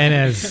other. And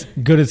as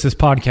good as this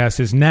podcast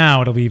is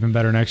now, it'll be even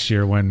better next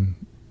year when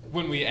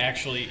we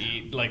actually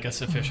eat like a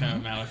sufficient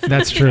amount of food.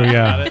 That's true,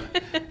 yeah.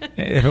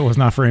 If it was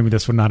not for Aimee,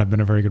 this would not have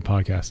been a very good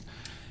podcast.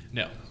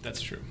 No,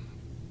 that's true.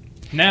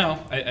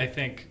 Now, I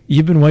think...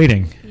 You've been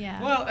waiting.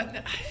 Yeah. Well,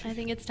 I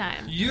think it's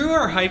time. You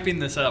are hyping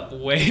this up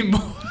way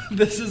more.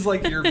 This is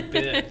like your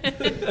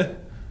bit.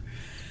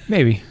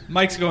 Maybe.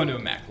 Mike's going to a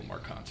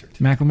Macklemore concert.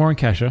 Macklemore and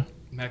Kesha.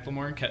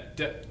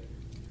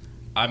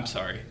 I'm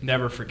sorry.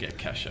 Never forget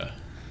Kesha.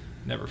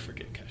 Never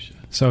forget Kesha.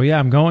 So, yeah,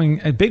 I'm going...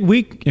 A big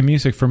week in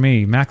music for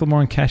me. Macklemore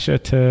and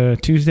Kesha to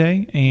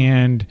Tuesday,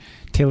 and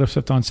Taylor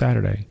Swift on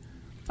Saturday.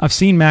 I've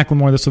seen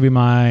Macklemore. This will be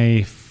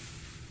my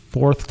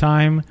 4th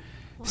time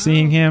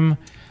seeing him.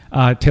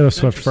 Taylor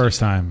Swift first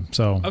time.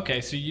 So okay,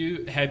 so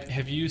you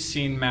have you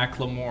seen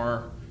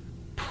Macklemore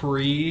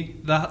pre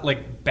the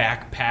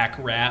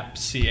backpack rap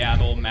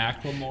Seattle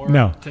Macklemore?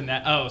 No.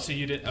 So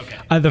you did.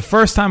 Okay. The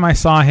first time I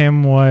saw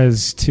him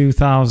was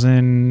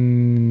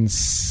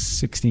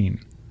 2016.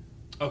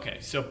 Okay,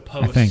 so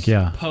post. I think,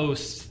 yeah.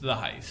 Post the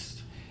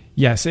heist.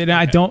 Yes, It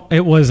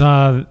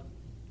was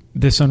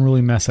This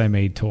Unruly Mess I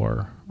Made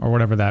tour or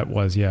whatever that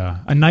was. Yeah,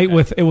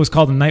 it was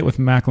called A Night with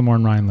Macklemore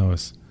and Ryan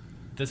Lewis.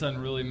 This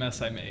Unruly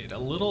Mess I Made. A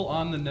little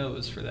on the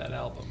nose for that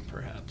album,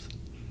 perhaps.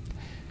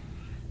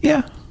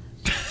 Yeah.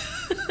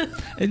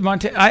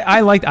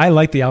 I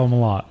liked the album a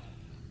lot.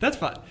 That's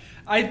fine.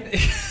 I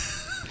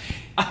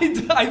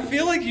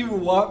feel like you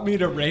want me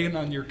to rain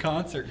on your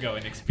concert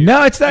going experience.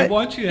 No, it's that. I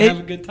want you to have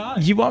a good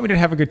time. You want me to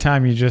have a good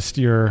time.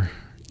 You're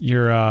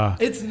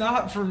it's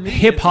not for me.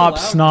 Hip hop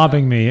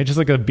snobbing me. It's just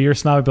like a beer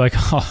snob would be like,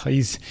 oh,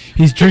 he's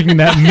drinking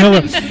that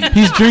Miller.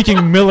 He's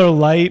drinking Miller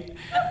Lite.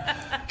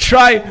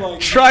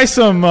 Try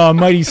some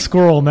Mighty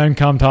Squirrel and then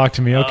come talk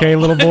to me, okay,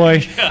 little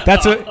boy? God.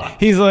 That's what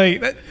he's like.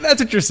 That's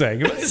what you're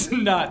saying. It's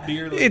not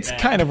nearly. It's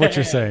kind of what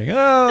you're saying.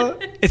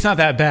 It's not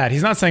that bad.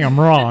 He's not saying I'm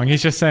wrong.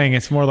 He's just saying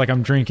it's more like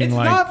I'm drinking. It's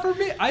not for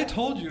me. I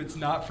told you it's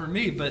not for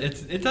me, but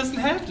it doesn't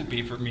have to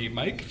be for me,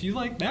 Mike. If you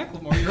like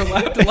Macklemore, you're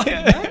allowed to like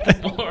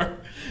Macklemore.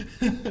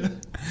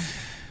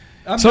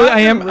 So I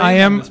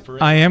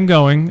am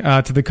going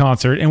to the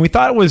concert, and we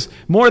thought it was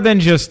more than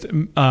just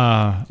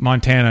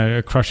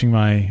Montana crushing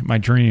my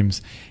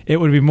dreams. It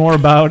would be more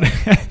about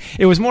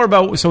it was more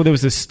about. So there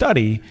was this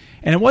study,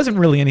 and it wasn't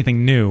really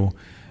anything new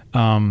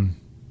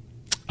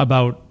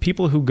about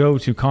people who go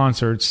to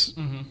concerts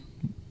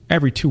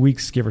every 2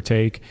 weeks, give or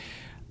take.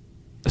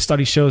 The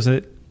study shows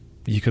that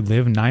you could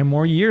live 9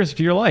 more years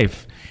of your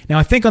life. Now,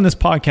 I think on this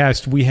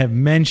podcast we have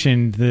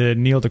mentioned the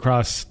Neil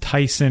deGrasse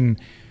Tyson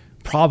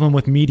problem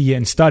with media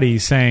and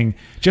studies, saying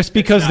just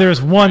because there's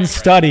one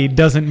study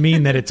doesn't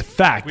mean that it's a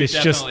fact. We it's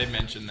definitely just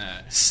mentioned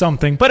that.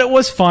 Something. But it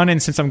was fun,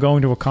 and since I'm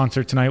going to a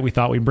concert tonight, we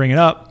thought we'd bring it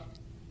up.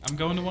 I'm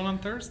going to one on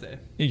Thursday.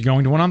 You're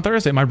going to one on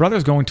Thursday. My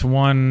brother's going to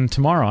one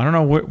tomorrow. I don't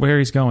know where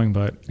he's going,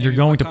 but you're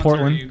going to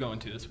Portland. What are you going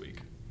to this week?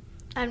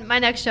 And my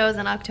next show is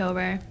in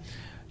October.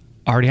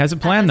 Already has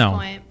it planned, though.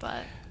 Point,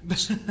 but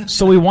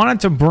So we wanted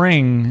to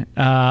bring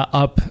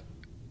up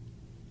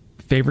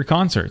favorite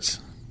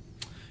concerts.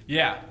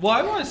 Yeah. Well,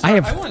 I want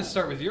to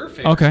start with your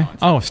favorite. Okay. concert.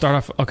 Oh, start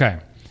off. Okay.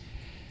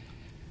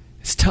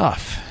 It's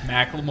tough.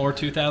 Macklemore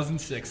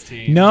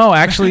 2016. No,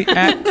 actually,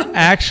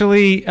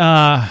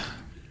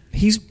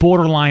 he's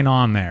borderline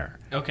on there.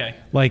 Okay.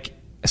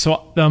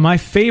 My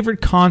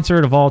favorite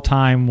concert of all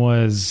time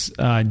was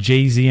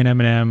Jay-Z and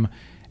Eminem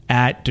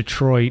at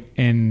Detroit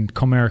in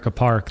Comerica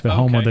Park, the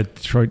home of the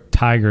Detroit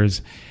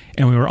Tigers,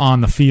 and we were on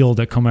the field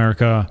at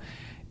Comerica,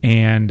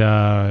 and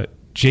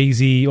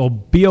Jay-Z,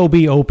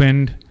 B.O.B.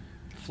 opened.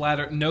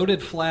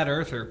 Noted flat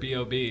earther,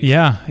 B.O.B.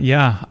 Yeah.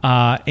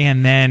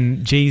 And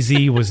then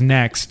Jay-Z was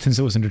next since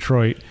it was in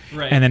Detroit.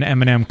 Right. And then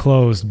Eminem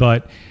closed.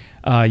 But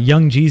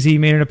Young Jeezy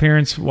made an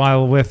appearance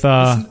while with...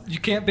 you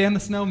can't ban the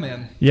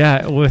snowman.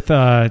 Yeah, with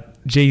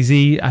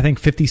Jay-Z. I think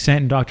 50 Cent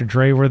and Dr.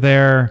 Dre were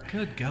there.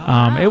 Good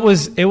God. It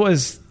was...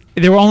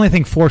 There were only, I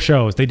think, 4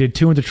 shows. They did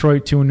 2 in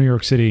Detroit, 2 in New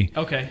York City.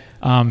 Okay.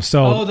 The Home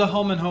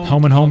and Home.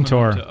 Home and Home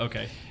tour.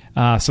 Okay.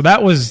 So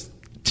that was,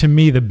 to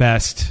me, the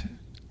best...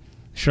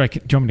 Do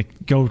you want me to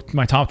go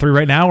my top 3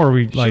 right now, or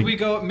should we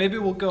go? Maybe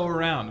we'll go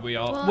around.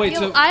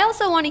 I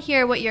also want to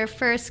hear what your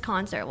first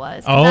concert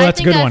was. Oh, that's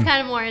a good one. I think that's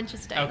kind of more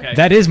interesting. Okay,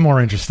 that is more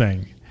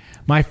interesting.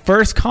 My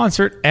first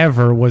concert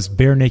ever was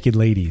Bare Naked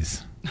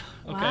Ladies.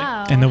 Okay.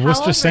 Wow. In the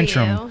Worcester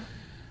Centrum.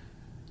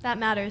 That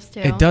matters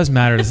too. It does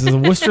matter. This is the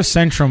Worcester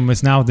Centrum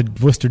is now the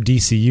Worcester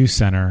DCU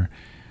Center.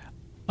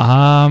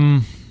 I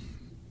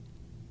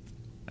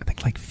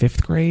think like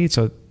 5th grade,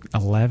 so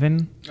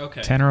 11,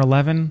 10 or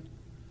 11.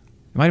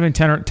 It might have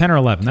been 10 or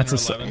 11. That's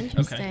 11.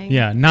 Interesting.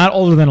 Yeah, not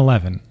older than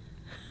 11.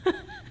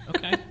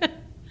 Okay,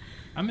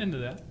 I'm into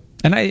that.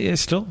 And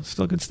it's still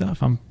good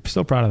stuff. I'm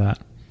still proud of that.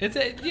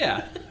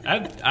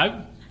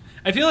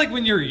 I feel like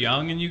when you're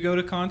young and you go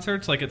to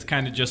concerts, like it's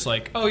kind of just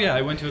like, oh yeah,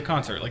 I went to a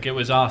concert. Like it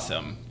was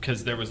awesome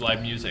because there was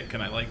live music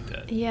and I liked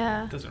it.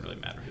 Yeah. It doesn't really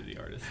matter who the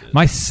artist is.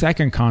 My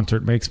second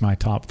concert makes my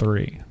top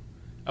 3.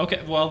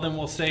 Okay, well then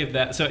we'll save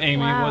that. So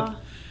Aimee, Wow.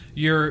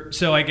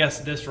 so I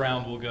guess this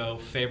round will go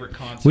favorite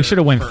concert. We should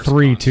have went first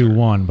 3, concert. 2,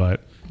 1,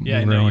 but Yeah,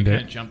 we no, you ruined kind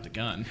of it. jumped the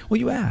gun. Well,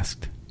 you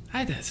asked.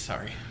 I did.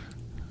 Sorry.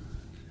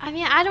 I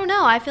mean, I don't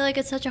know. I feel like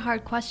it's such a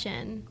hard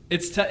question.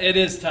 It is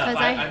tough. 'Cause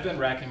I've been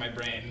racking my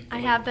brain. I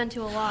have been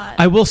to a lot.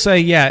 I will say,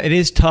 yeah, it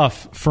is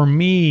tough for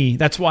me.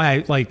 That's why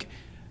I like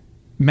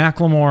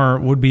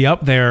Macklemore would be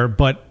up there,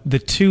 but the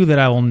 2 that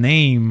I will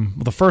name,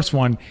 the first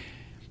one,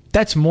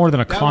 that's more than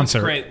a concert.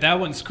 One's great. That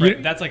one's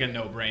great. That's like a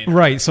no-brainer.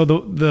 Right. So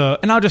the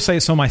and I'll just say,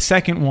 so my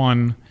second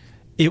one,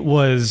 it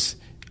was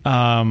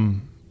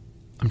I'm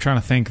trying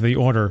to think the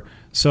order.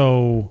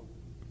 So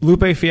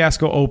Lupe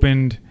Fiasco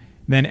opened,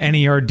 then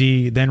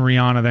NERD, then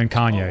Rihanna, then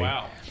Kanye. Oh,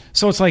 wow.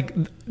 So it's like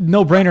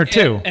no-brainer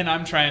too. And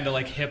I'm trying to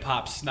like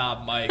hip-hop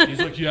snob Mike. He's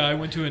like, yeah, I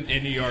went to an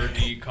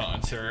NERD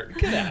concert.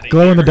 Get out of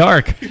Glow here. in the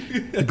Dark.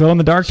 Glow in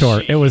the Dark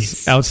tour. It was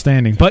Jeez.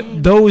 outstanding.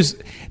 But those,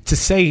 to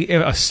say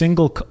a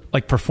single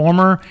like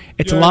performer,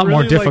 it's a lot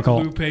more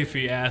difficult. Like Lupe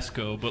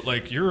Fiasco, but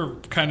like you're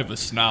kind of a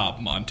snob,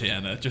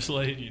 Montana. Just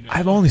letting you know.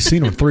 I've only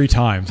seen him 3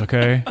 times,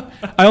 okay?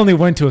 I only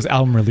went to his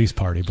album release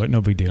party, but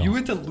no big deal. You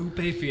went to Lupe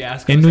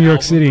Fiasco's In New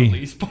York album City,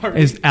 release party?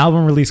 his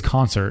album release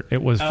concert.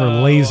 It was for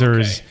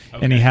Lasers,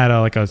 okay. and he had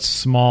a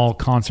small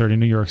concert in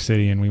New York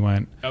City, and we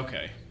went.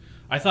 Okay.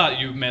 I thought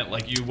you meant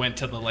like you went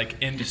to the like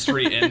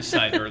industry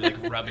insider,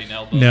 like rubbing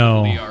elbows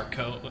No.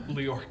 with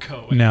Lior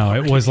Cohen. No,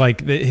 it was like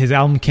his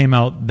album came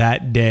out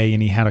that day,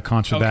 and he had a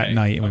concert that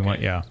night, and we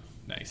went, yeah.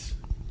 Nice.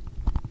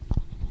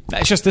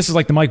 It's just, this is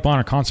like the Mike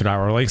Bonner concert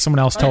hour. Like someone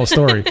else tell a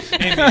story.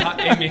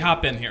 Amy,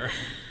 hop in here.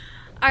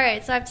 All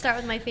right, so I have to start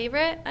with my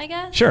favorite, I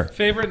guess. Sure.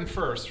 Favorite and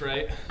first,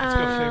 right? Let's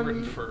go favorite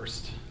and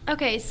first.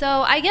 Okay, so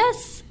I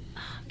guess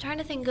I'm trying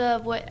to think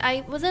of what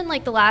I was in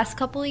like the last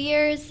couple of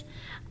years.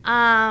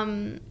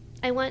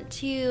 I went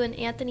to an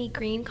Anthony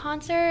Green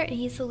concert, and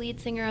he's the lead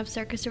singer of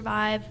Circus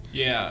Survive.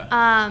 Yeah.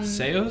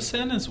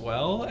 Seosin as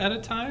well at a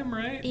time,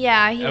 right?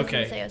 Yeah, he was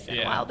in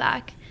Seosin a while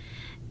back.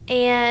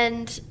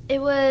 And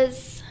it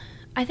was,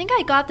 I think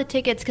I got the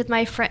tickets because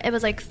my friend, it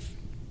was like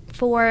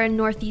for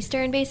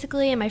Northeastern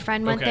basically, and my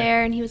friend went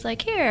there, and he was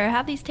like, here,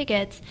 have these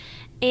tickets.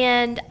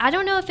 And I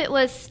don't know if it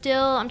was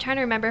still, I'm trying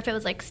to remember if it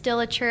was like still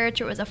a church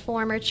or it was a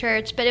former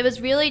church, but it was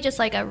really just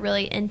like a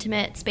really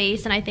intimate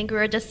space, and I think we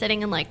were just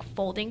sitting in like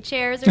folding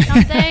chairs or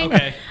something.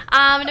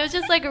 And it was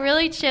just like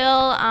really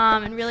chill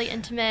and really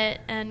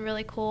intimate and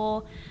really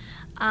cool.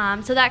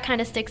 So that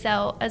kind of sticks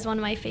out as one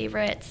of my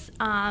favorites.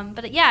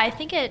 But yeah, I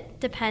think it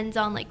depends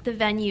on like the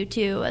venue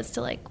too as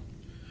to like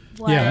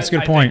what. Yeah, that's a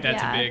good point. I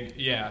think that's a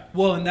big,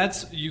 Well, and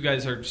that's, you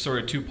guys are sort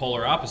of two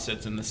polar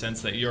opposites in the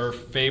sense that your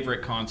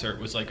favorite concert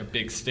was like a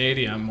big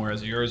stadium,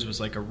 whereas yours was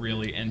like a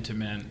really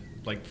intimate,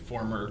 like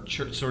former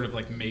church, sort of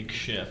like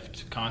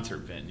makeshift concert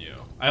venue.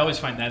 I always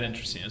find that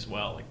interesting as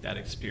well, like that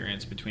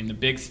experience between the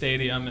big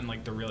stadium and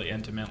like the really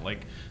intimate,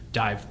 like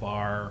dive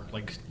bar,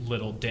 like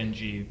little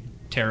dingy,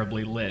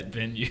 terribly lit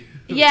venue.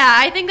 Yeah,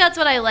 I think that's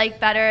what I like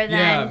better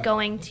than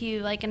going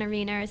to like an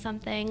arena or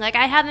something. Like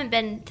I haven't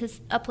been to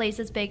a place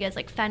as big as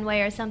like Fenway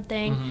or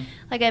something. Mm-hmm.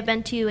 Like I've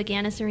been to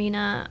Agganis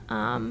Arena,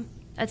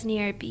 that's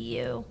near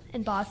BU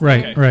in Boston.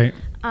 Right.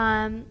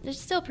 It's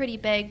still pretty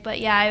big, but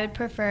yeah, I would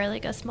prefer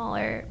like a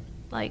smaller,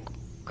 like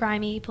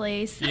grimy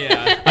place.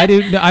 Yeah,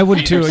 I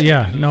would too.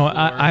 Yeah, no,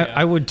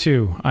 I would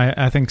too.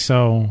 I think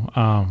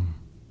so.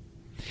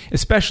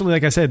 Especially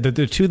like I said,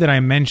 the two that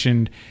I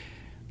mentioned.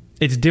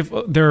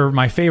 They're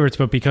my favorites,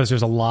 but because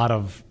there's a lot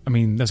of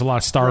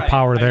star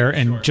power there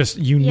and just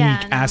unique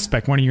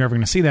aspect. When are you ever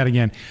going to see that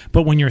again?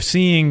 But when you're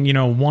seeing,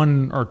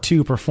 one or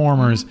two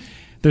performers,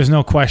 there's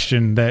no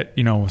question that,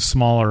 a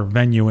smaller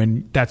venue,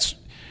 and that's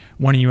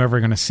when are you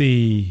ever going to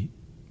see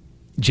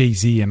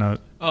Jay-Z in a...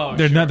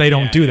 they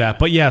don't do that.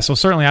 But yeah, so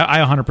certainly I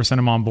 100%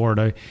 am on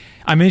board.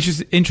 I'm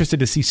interested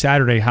to see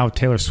Saturday how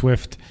Taylor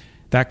Swift...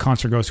 that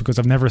concert goes because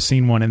I've never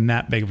seen one in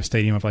that big of a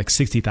stadium of like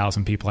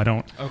 60,000 people. I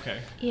don't. Okay.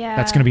 Yeah.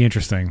 That's going to be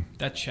interesting.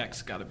 That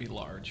check's got to be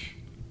large.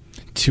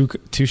 Two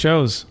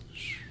shows.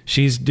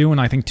 She's doing.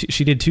 I think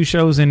she did 2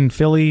 shows in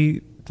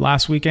Philly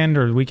last weekend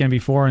or the weekend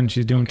before, and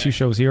she's doing 2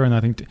 shows here. And I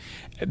think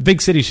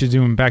big city she's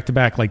doing back to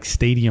back like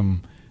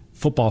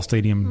football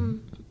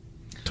stadium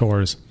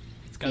tours.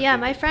 Yeah,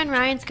 my friend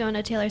Ryan's going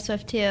to Taylor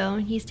Swift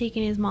too. He's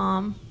taking his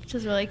mom, which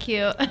is really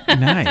cute.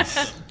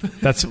 Nice.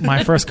 That's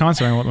my first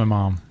concert I went with my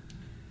mom.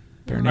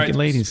 Bare Naked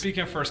Ladies.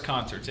 Speaking of first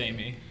concerts,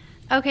 Amy.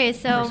 Okay,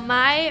 so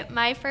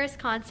my first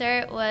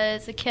concert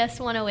was a Kiss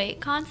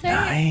 108 concert.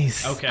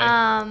 Nice. Okay.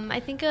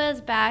 I think it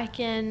was back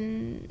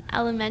in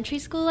elementary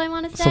school, I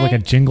want to say. So like a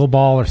Jingle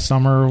Ball or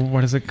summer,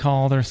 what is it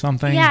called or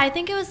something? Yeah, I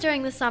think it was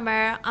during the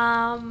summer.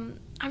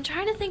 I'm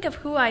trying to think of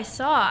who I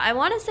saw. I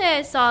want to say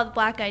I saw the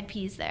Black Eyed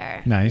Peas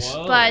there. Nice.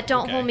 Whoa, But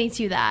don't hold me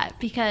to that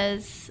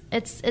because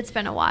it's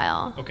been a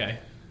while. Okay.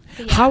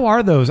 Yeah. How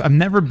are those? I've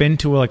never been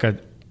to like a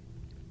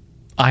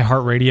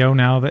iHeartRadio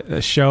now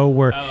a show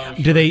where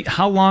do they?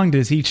 How long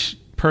does each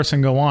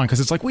person go on? Because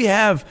it's like we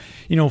have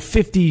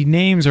 50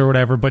 names or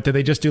whatever, but do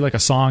they just do like a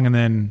song and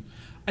then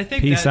I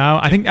think peace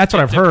out? I think that's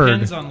what I've heard. It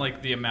depends on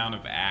like the amount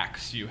of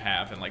acts you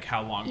have and like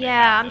how long.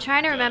 Yeah, I'm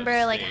trying to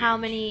remember like how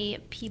many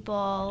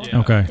people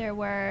there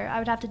were. I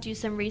would have to do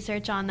some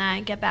research on that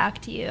and get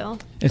back to you.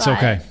 It's but,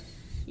 okay.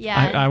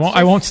 Yeah,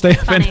 I won't stay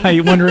up at funny.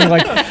 night wondering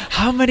like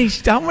how many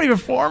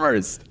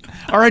performers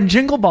are in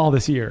Jingle Ball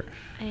this year.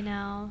 I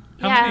know.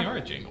 How many are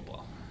at Jingle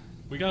Ball?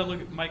 We gotta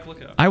look at Mike. Look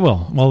it up. I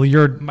will. Well,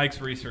 you're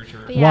Mike's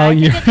researcher. But yeah, I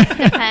think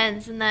it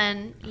depends, and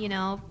then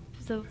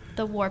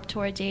the Warped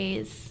Tour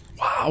days.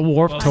 Wow,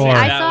 Warped Tour.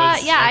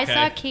 I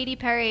saw Katy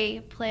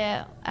Perry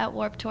play at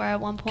Warped Tour at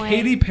one point.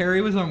 Katy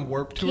Perry was on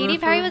Warped Tour? Katy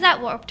Perry was at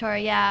Warped Tour,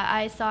 yeah.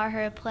 I saw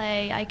her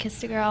play I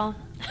Kissed a Girl.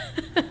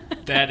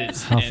 That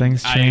is how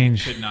things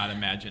change. I could not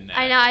imagine that.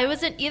 I know. I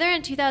was either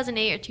in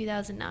 2008 or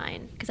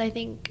 2009, because I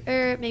think,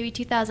 or maybe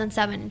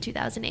 2007 and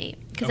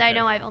 2008, because I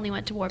know I've only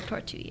went to Warped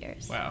Tour 2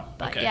 years. Wow.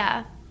 But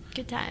yeah,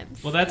 good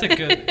times. Well, that's a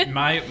good.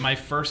 My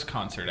first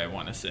concert I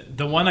want to say,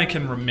 the one I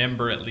can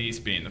remember at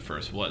least being the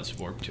first was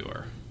Warped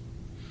Tour.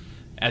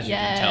 As you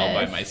can tell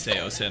by my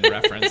Seosin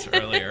reference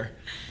earlier.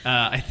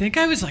 I think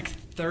I was like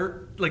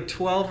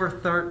 12 or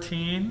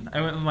 13.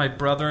 I went with my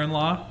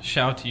brother-in-law.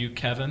 Shout out to you,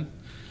 Kevin.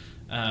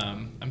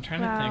 I'm trying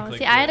to think. Like,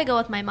 see, I had to go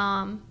with my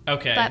mom.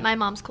 Okay. But my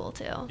mom's cool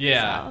too.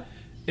 Yeah. So.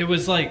 It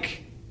was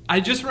like,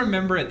 I just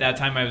remember at that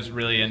time I was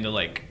really into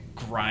like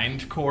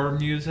grindcore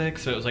music.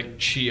 So it was like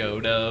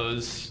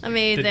Chiodos.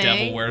 Amazing. The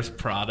Devil Wears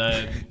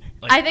Prada.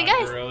 Like I think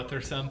Underoath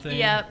or something.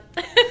 Yep.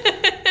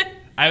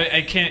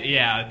 I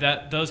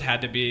can't, those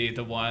had to be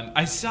the one.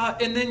 I saw,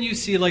 and then you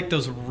see like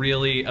those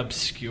really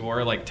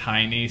obscure, like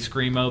tiny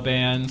Screamo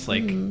bands,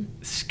 like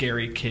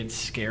Scary Kids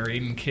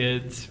Scaring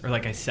Kids, or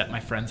like I Set My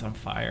Friends on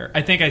Fire.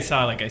 I think I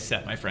saw like I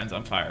Set My Friends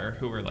on Fire,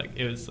 who were like,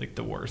 it was like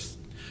the worst.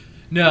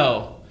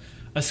 No,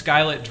 A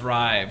Skylit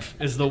Drive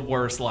is the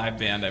worst live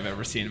band I've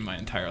ever seen in my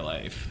entire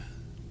life.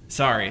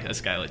 Sorry, A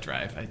Skylit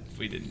Drive.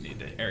 We didn't need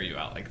to air you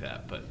out like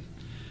that, but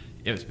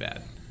it was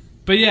bad.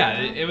 But yeah,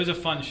 it was a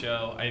fun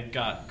show. I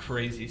got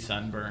crazy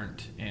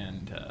sunburnt,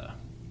 and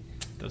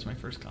that was my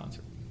first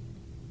concert.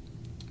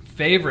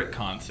 Favorite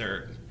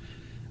concert,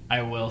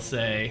 I will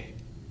say,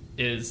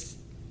 is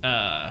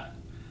I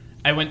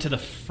went to the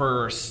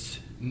first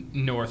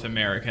North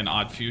American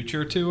Odd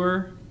Future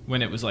tour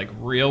when it was like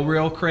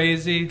real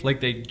crazy.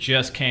 Like they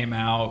just came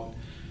out,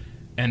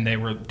 and they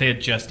had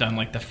just done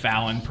like the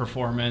Fallon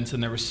performance,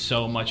 and there was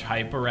so much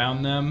hype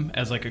around them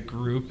as like a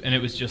group, and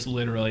it was just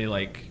literally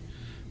like.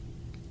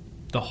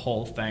 The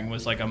whole thing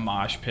was like a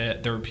mosh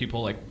pit. There were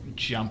people like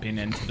jumping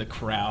into the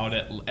crowd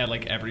at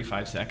like every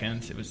 5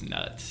 seconds. It was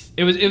nuts.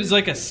 It was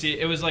like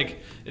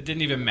it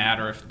didn't even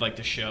matter if like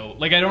the show,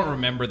 like I don't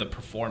remember the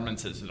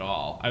performances at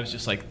all. I was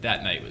just like,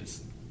 that night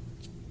was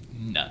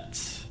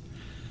nuts.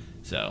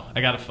 So I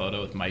got a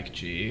photo with Mike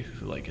G,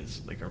 who like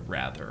is like a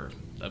rather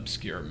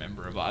obscure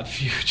member of Odd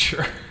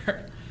Future.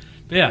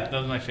 But yeah, that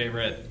was my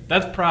favorite.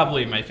 That's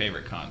probably my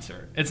favorite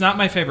concert. It's not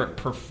my favorite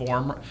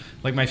performer.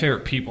 Like my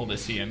favorite people to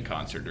see in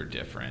concert are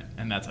different,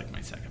 and that's like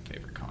my second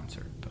favorite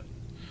concert. But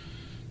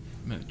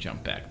I'm gonna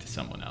jump back to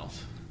someone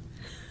else.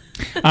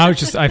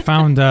 I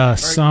found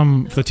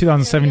some for the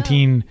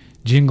 2017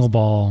 Jingle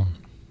Ball.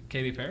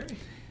 Katy Perry?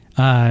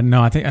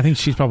 No, I think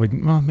she's probably,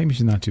 well, maybe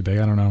she's not too big.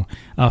 I don't know.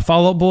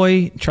 Fall Out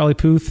Boy, Charlie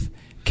Puth,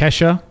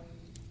 Kesha,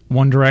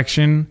 One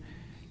Direction.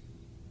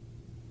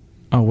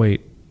 Oh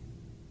wait.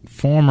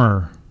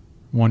 Former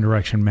One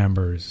Direction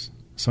members,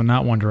 so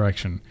not One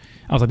Direction.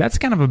 I was like, that's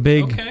kind of a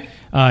big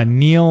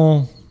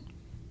Neil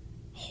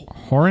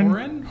Horan,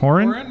 right?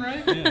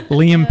 Yeah.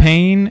 Liam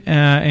Payne,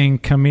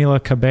 and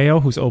Camila Cabello,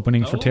 who's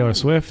opening for Taylor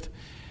Swift.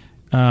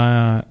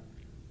 And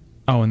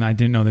I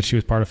didn't know that she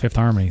was part of Fifth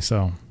Harmony.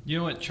 So you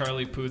know what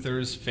Charlie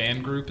Puth's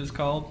fan group is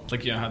called?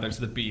 Like, you know how there's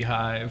the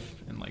Beehive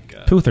and like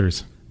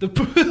Puthers. The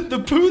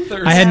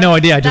Puthers. I had no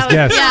idea. I just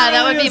guessed. Yeah,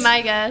 that would be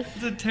my guess.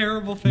 It's a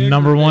terrible favorite.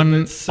 Number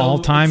one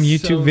all-time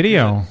YouTube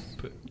video.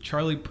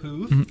 Charlie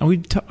Puth?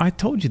 I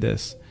told you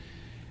this.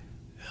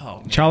 Oh,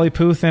 man. Charlie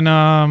Puth and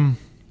I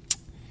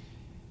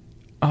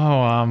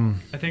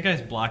think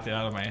I blocked it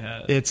out of my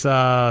head. It's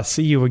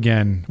See You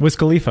Again. Wiz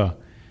Khalifa.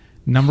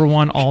 Number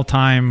one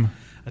all-time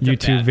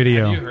YouTube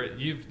video. Have you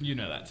heard, you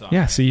know that song.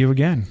 Yeah, See You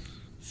Again.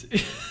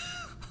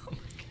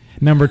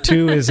 Number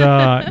two is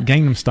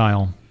Gangnam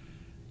Style.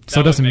 So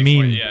it doesn't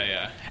mean...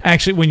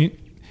 Actually,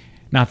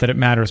 not that it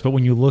matters, but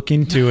when you look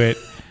into it,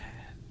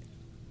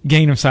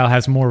 Gangnam Style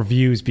has more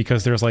views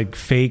because there's like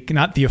fake,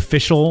 not the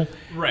official,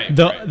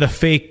 the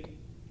fake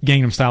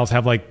Gangnam Styles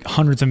have like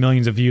hundreds of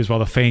millions of views, while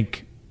the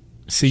fake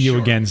See You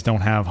Agains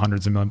don't have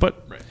hundreds of millions.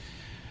 But you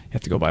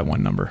have to go by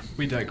one number.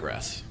 We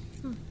digress.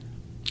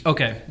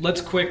 Okay,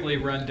 let's quickly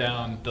run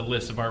down the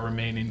list of our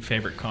remaining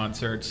favorite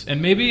concerts. And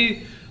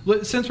maybe,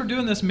 since we're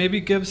doing this, maybe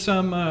give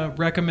some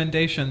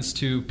recommendations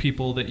to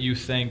people that you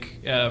think,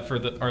 for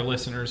our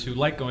listeners who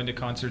like going to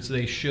concerts,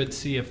 they should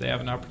see if they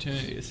have an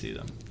opportunity to see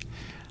them.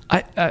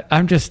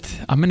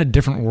 I'm in a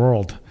different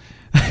world.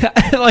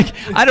 Like,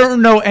 I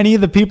don't know any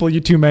of the people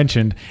you two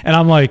mentioned. And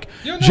I'm like,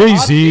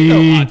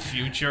 Jay-Z,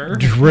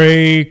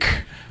 Drake.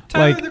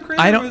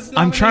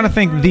 I'm trying to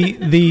think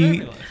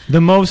the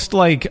most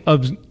like...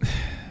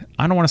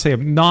 I don't want to say a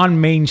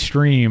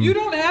non-mainstream. You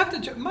don't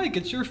have to, Mike.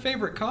 It's your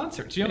favorite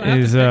concerts. You don't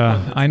have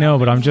to. I know,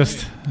 but I'm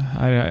just.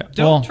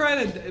 Don't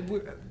try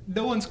to.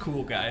 No one's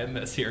cool guy in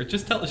this here.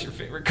 Just tell us your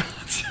favorite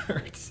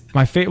concerts.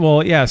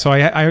 Well, yeah. So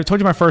I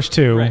told you my first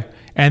two, right.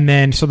 And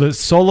then so the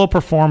solo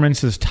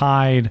performance is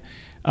tied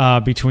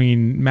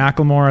between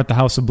Macklemore at the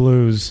House of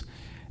Blues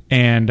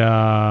and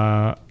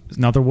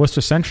another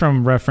Worcester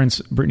Centrum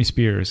reference, Britney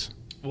Spears.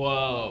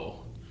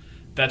 Whoa,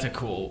 that's a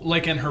cool.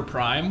 Like in her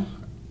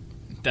prime,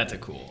 that's a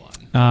cool one.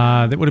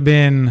 That would have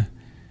been,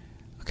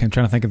 okay, I'm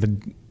trying to think of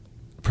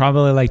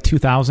probably like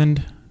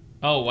 2000.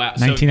 Oh, wow.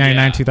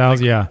 1999,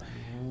 2000, yeah.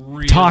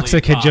 Really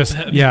Toxic had just,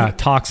 then.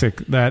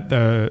 Toxic,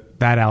 that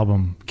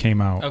album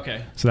came out.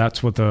 Okay. So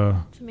that's what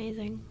It's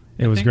amazing.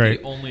 It was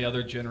great. The only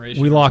other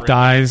generation. We locked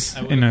eyes,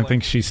 and I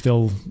think she's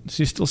still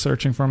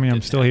searching for me.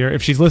 I'm still here.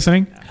 If she's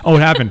listening, it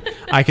happened.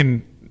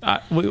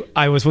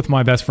 I was with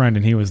my best friend,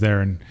 and he was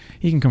there, and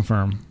he can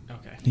confirm.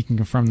 Okay. He can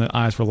confirm that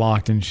eyes were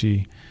locked, and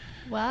she...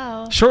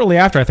 Wow. Shortly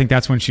after, I think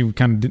that's when she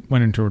kind of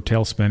went into her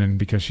tailspin, and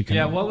because she can.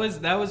 Yeah,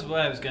 that was what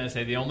I was going to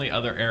say. The only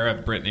other era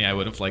of Britney I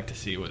would have liked to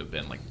see would have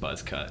been like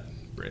Buzzcut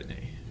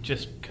Britney,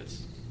 just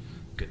because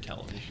good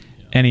television.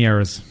 You know? Any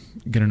era's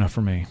good enough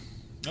for me.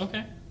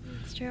 Okay.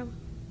 That's true.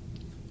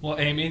 Well,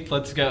 Aimee,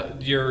 let's go.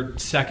 Your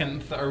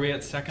second. Are we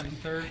at second and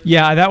third?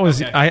 Yeah, that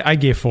was. Okay. I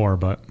gave 4,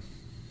 but.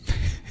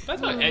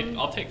 That's okay.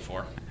 I'll take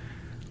 4.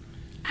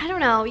 I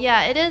don't know.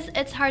 Yeah, it is.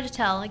 It's hard to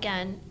tell.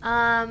 Again.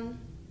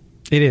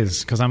 It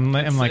is, because I'm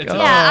like, oh.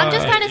 Yeah, I'm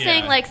just kind of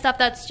saying like stuff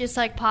that's just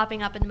like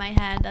popping up in my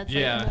head. That's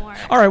like more.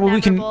 All right, well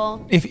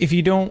memorable. we can. If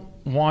you don't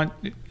want,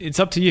 it's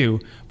up to you.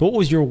 But what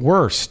was your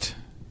worst?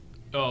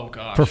 Oh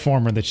gosh.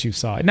 Performer that you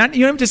saw? Not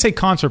you don't have to say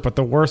concert, but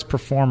the worst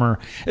performer.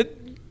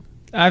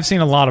 I've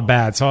seen a lot of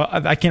bad, so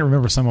I can't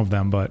remember some of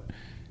them. But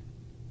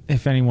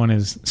if anyone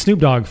is Snoop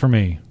Dogg for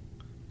me,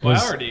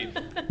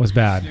 was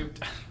bad.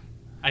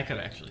 I could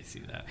actually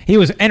see that. He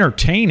was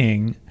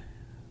entertaining.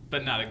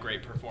 But not a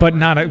great performer. But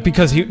not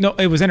because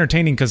it was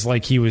entertaining because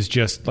like he was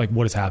just like,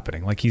 what is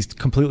happening? Like he's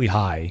completely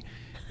high,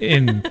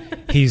 and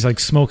he's like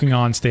smoking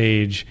on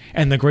stage.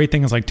 And the great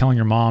thing is like telling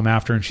your mom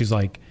after, and she's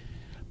like,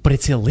 "But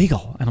it's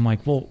illegal." And I'm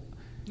like, "Well,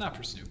 not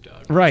for Snoop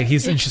Dogg." Right?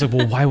 And she's like,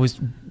 "Well, why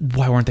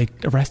weren't they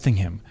arresting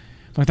him?"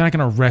 I'm like, they're not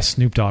going to arrest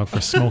Snoop Dogg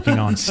for smoking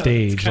on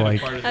stage.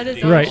 Like, at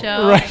his right, own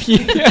show. Right.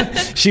 Yeah.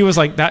 She was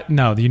like, "That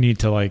no, you need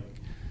to like."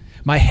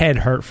 My head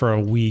hurt for a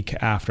week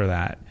after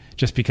that.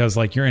 Just because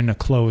like you're in a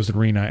closed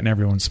arena and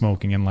everyone's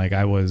smoking, and like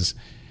I was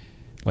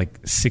like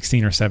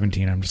 16 or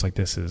 17, I'm just like,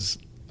 this is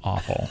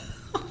awful.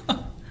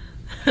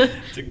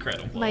 It's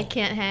incredible. Mike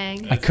can't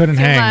hang. I couldn't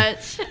hang.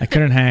 I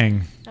couldn't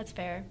hang. That's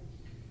fair.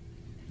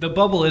 The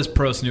bubble is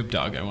pro Snoop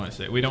Dogg, I want to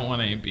say. We don't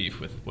want any beef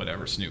with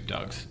whatever Snoop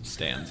Dogg's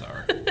stands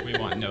are. We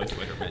want no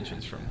Twitter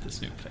mentions from the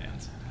Snoop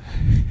fans.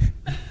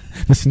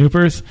 The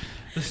Snoopers?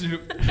 The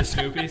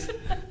Snoopies?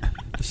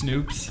 The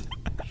Snoops?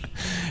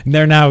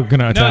 They're now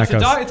going to attack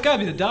us. It's got to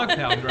be the dog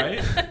pound,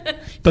 right?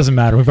 Doesn't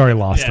matter. We've already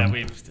lost them.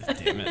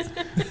 Damn it.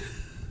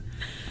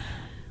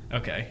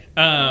 Okay.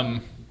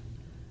 I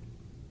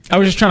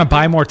was just trying to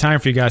buy more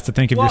time for you guys to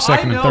think of your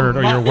second and third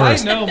or your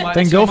worst.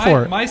 Then go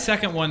for it. My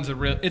second one's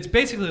it's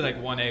basically like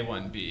 1A,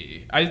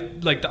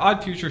 1B. Like the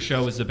Odd Future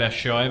show was the best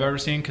show I've ever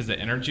seen because the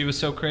energy was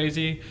so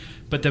crazy.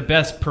 But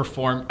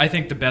I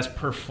think the best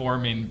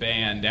performing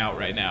band out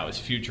right now is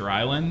Future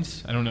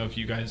Islands. I don't know if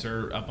you guys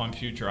are up on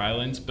Future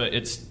Islands, but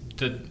it's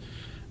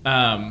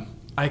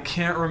I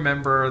can't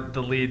remember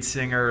the lead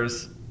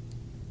singer's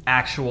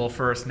actual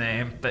first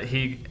name, but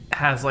he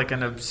has like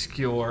an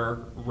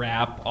obscure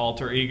rap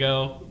alter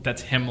ego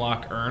that's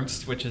Hemlock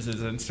Ernst, which is his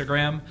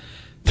Instagram.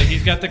 But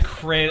he's got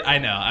the I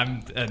know,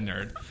 I'm a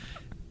nerd.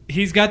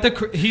 He's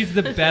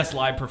the best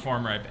live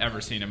performer I've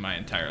ever seen in my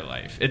entire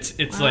life. It's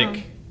wow.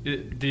 Like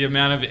the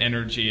amount of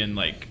energy and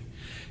like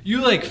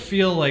you like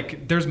feel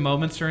like there's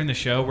moments during the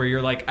show where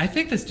you're like, I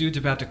think this dude's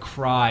about to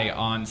cry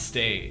on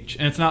stage,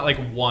 and it's not like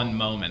one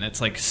moment;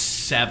 it's like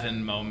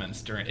 7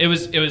 moments during. It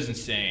was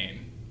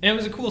insane. And it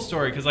was a cool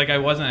story because like I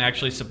wasn't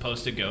actually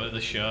supposed to go to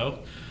the show.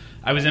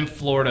 I was in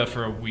Florida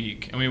for a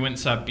week, and we went and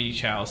saw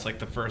Beach House like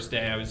the first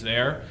day I was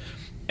there,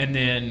 and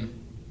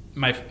then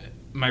my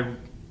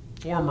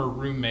former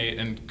roommate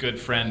and good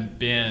friend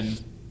Ben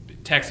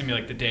texted me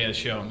like the day of the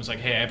show and was like,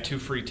 "Hey, I have 2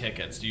 free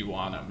tickets. Do you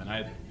want them?" And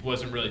I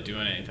wasn't really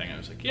doing anything. I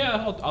was like,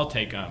 "Yeah, I'll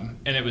take them."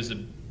 And it was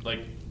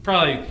like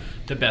probably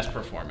the best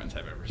performance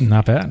I've ever seen.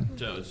 Not bad.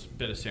 So it was a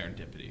bit of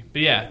serendipity.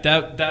 But yeah,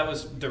 that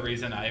was the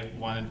reason I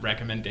wanted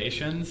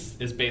recommendations,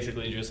 is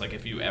basically just like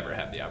if you ever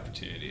have the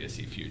opportunity to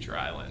see Future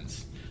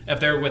Islands, if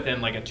they're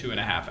within like a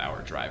 2.5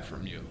 hour drive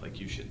from you, like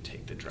you should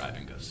take the drive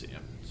and go see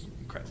them. It's an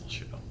incredible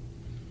show.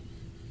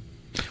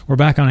 We're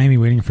back on Aimee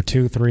waiting for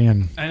 2, 3,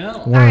 and I know.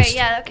 worst. All right,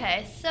 yeah,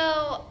 okay.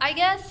 So I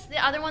guess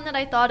the other one that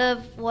I thought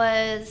of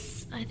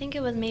was, I think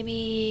it was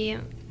maybe,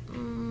 I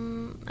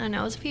don't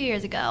know, it was a few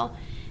years ago.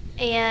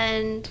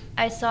 And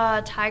I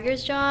saw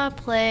Tiger's Jaw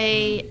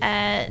play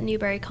at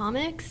Newbury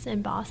Comics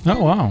in Boston.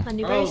 Oh, wow. On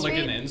Newbury Street.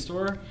 Like an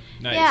in-store?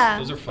 Nice. Yeah,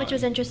 those are fun. which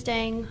was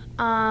interesting.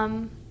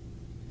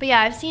 But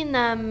yeah, I've seen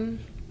them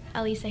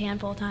at least a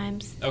handful of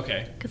times.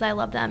 Okay. Because I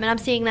love them. And I'm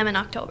seeing them in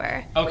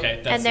October. Okay,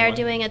 that's And they're the one.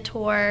 doing a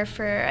tour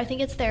for, I think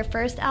it's their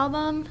first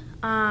album.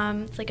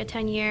 It's like a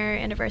 10-year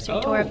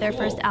anniversary tour of their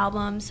first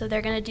album. So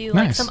they're going to do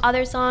like Nice. some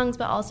other songs,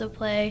 but also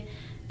play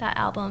that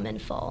album in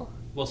full.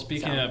 Well,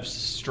 speaking of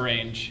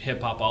strange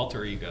hip-hop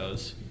alter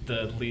egos,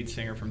 the lead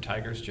singer from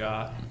Tiger's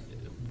Jaw,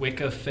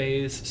 Wicca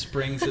Phase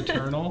Springs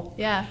Eternal,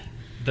 Yeah.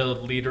 the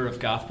leader of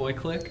Goth Boy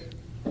Clique,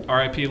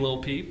 R.I.P. Lil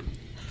Peep.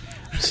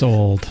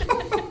 Sold.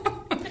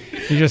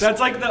 You just, That's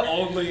like the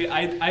only...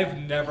 I've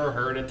never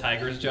heard a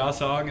Tiger's Jaw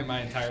song in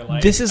my entire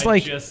life. This is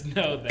like I just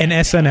know that an guy.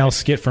 SNL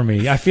skit for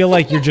me. I feel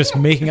like you're just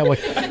making up like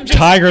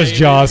Tiger's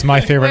Jaw is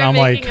my favorite. We're I'm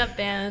making like, up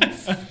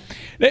bands. and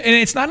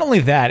it's not only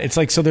that. It's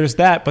like, so there's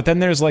that, but then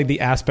there's like the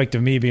aspect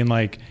of me being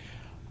like,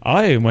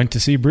 I went to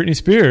see Britney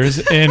Spears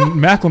and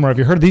Macklemore. Have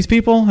you heard of these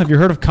people? Have you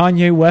heard of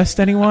Kanye West?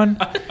 Anyone?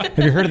 Have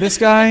you heard of this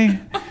guy?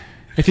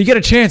 If you get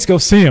a chance, go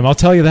see him. I'll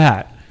tell you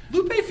that.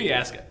 Lupe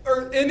Fiasco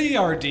or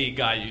NERD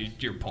got you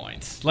your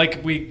points.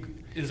 Like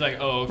it's like,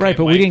 oh, okay, Right,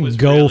 but we Mike didn't was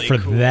go really for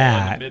cool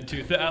that. in the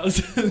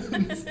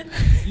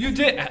mid-2000s. You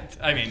did.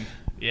 I mean,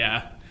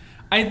 yeah.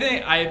 I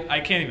think I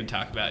can't even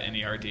talk about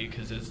NERD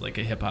because as like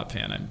a hip hop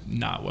fan, I'm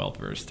not well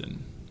versed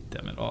in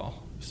them at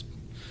all.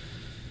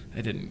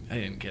 I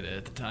didn't get it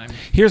at the time.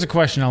 Here's a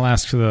question I'll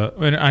ask to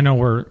and I know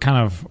we're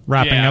kind of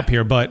wrapping Yeah. up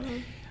here, but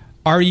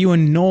are you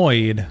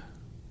annoyed?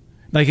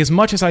 Like, as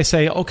much as I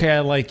say, okay,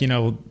 I like,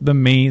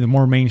 the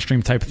more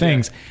mainstream type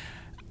things. Yeah.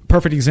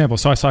 Perfect example.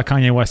 So I saw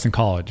Kanye West in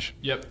college.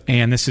 Yep.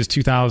 And this is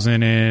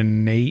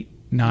 2008,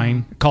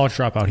 9, College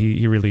Dropout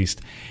he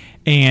released.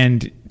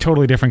 And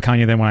totally different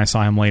Kanye than when I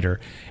saw him later.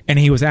 And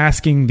he was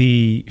asking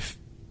the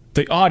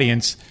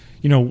audience,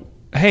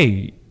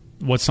 hey,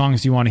 what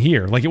songs do you want to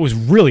hear? Like, it was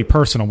really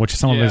personal, which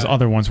some of his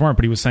other ones weren't.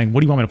 But he was saying,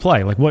 what do you want me to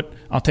play? Like, what?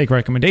 I'll take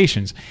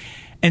recommendations.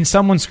 And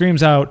someone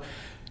screams out,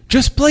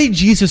 just play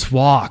Jesus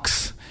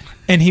Walks.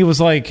 And he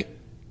was like,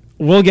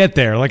 we'll get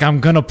there. Like, I'm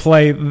going to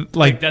play,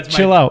 like that's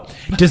chill out.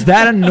 Does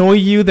that annoy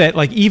you that,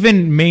 like,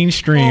 even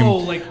mainstream,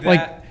 like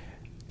that.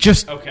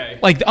 Just okay.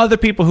 Like the other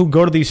people who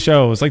go to these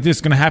shows, like this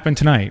is going to happen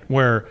tonight,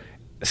 where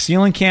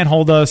Ceiling Can't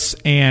Hold Us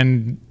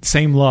and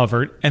Same Love,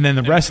 and then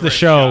the rest of the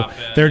show,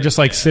 they're just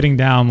like sitting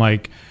down,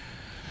 like,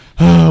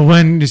 oh,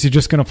 when is he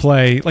just going to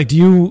play? Like,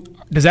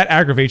 does that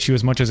aggravate you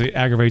as much as it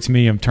aggravates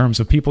me in terms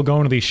of people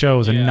going to these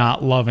shows and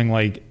not loving,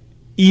 like,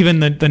 even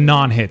the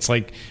non-hits?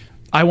 Like,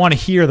 I want to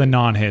hear the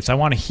non-hits. I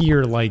want to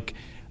hear, like,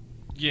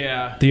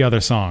 the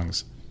other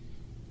songs.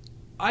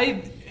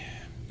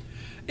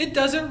 It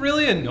doesn't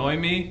really annoy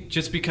me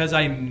just because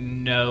I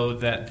know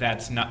that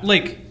that's not...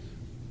 Like,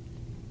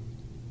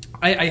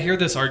 I hear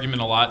this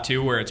argument a lot,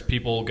 too, where it's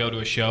people go to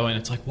a show and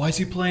it's like, why is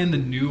he playing the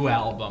new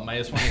album? I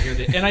just want to hear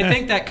the... And I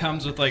think that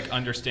comes with, like,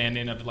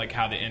 understanding of, like,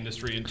 how the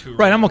industry and touring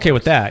Right, I'm okay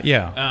with works. that,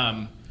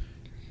 yeah.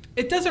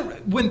 It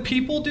doesn't... When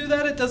people do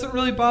that, it doesn't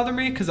really bother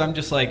me because I'm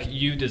just like,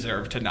 you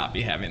deserve to not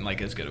be having,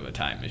 like, as good of a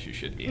time as you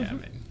should be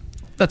having.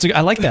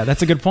 I like that.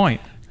 That's a good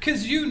point.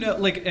 Because,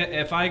 like,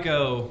 if I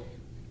go...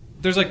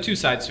 There's like two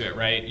sides to it,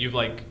 right? You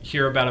like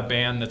hear about a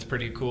band that's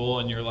pretty cool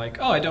and you're like,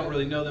 oh, I don't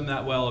really know them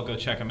that well, I'll go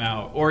check them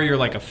out. Or you're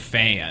like a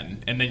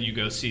fan and then you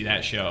go see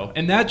that show.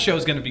 And that show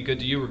is going to be good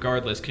to you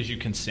regardless because you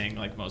can sing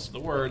like most of the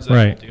words. That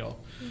right. whole deal.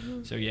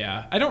 Mm-hmm. So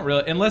yeah, I don't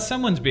really, unless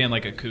someone's being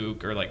like a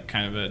kook or like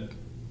kind of a,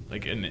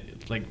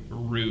 like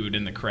rude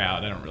in the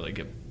crowd, I don't really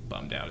get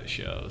bummed out at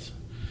shows.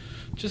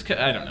 Just,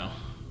 I don't know.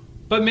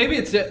 But maybe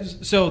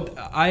it's, so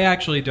I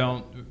actually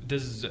don't,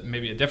 this is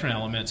maybe a different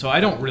element. So I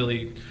don't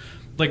really...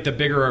 Like the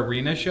bigger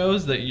arena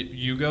shows that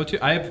you go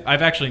to,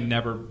 I've actually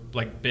never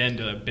like been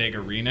to a big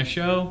arena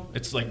show.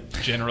 It's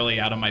like generally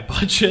out of my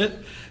budget,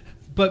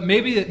 but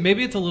maybe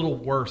it's a little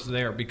worse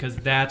there because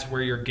that's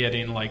where you're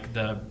getting like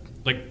the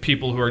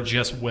people who are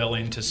just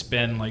willing to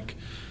spend like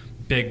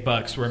big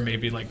bucks. Where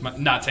maybe like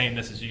not saying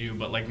this is you,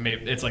 but like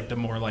maybe it's like the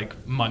more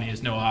like money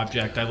is no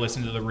object. I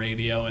listen to the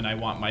radio and I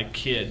want my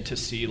kid to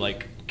see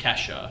like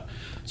Kesha,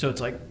 so it's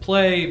like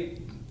play.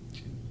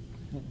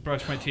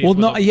 Brush my teeth. Well,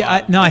 no,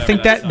 yeah, I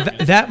think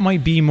that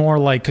might be more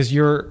like because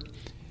you're.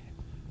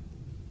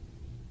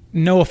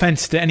 No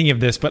offense to any of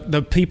this, but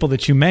the people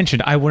that you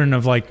mentioned, I wouldn't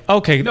have like.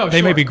 Okay,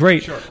 they may be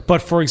great,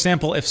 but for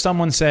example, if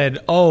someone said,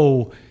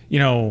 "Oh,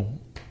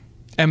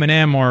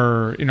 Eminem,"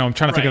 or I'm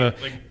trying to think of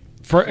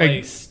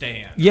play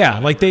Stan. Yeah,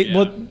 like they. yeah.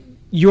 Well,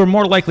 you're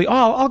more likely,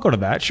 I'll go to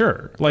that,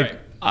 sure. Like,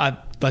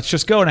 let's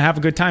just go and have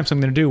a good time,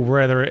 something to do.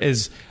 Where there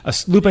is a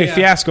Lupe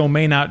Fiasco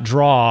may not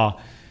draw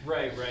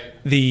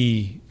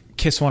the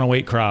Kiss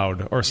 108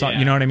 crowd or something.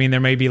 You know what I mean? There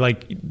may be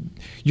like,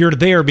 you're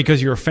there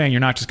because you're a fan.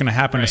 You're not just going to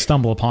happen to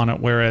stumble upon it.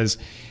 Whereas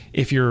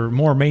if you're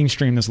more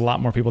mainstream, there's a lot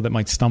more people that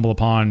might stumble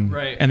upon,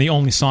 and the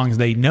only songs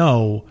they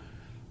know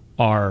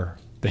are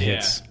the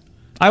hits.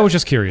 I was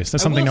just curious.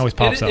 That's something that always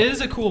pops up. It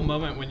is a cool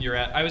moment when you're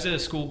I was at a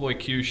Schoolboy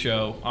Q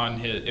show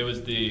it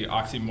was the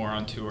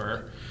Oxymoron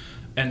tour,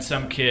 and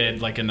some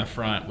kid like in the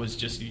front was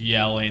just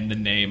yelling the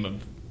name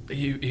of,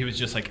 he was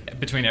just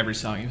like, between every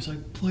song, he was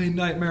like, play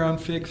Nightmare on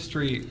Fig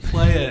Street,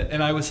 play it.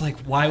 And I was like,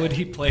 why would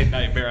he play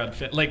Nightmare on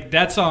Fig? Like,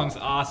 that song's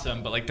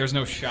awesome, but like, there's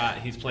no shot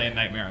he's playing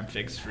Nightmare on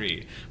Fig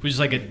Street, which is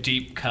like a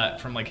deep cut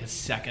from like his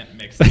second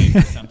mixtape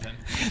or something.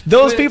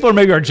 Those people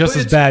are just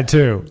as bad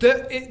too.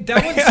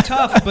 That one's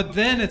tough, but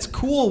then it's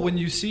cool when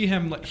you see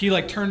him, he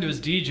like turned to his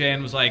DJ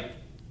and was like,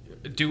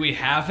 do we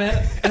have it?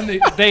 And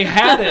they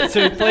had it,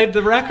 so he played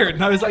the record.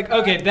 And I was like,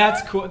 okay,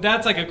 that's cool.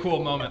 That's like a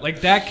cool moment. Like,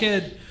 that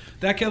kid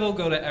will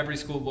go to every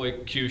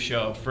Schoolboy Q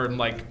show from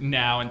like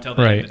now until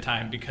the end of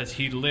time, because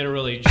he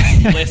literally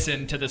just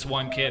listened to this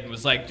one kid and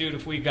was like, dude,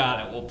 if we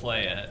got it, we'll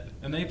play it.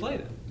 And then he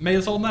played it. Made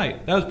his whole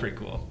night. That was pretty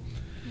cool.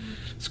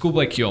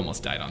 Schoolboy Q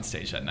almost died on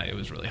stage that night. It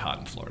was really hot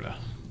in Florida.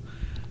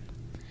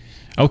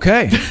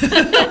 Okay.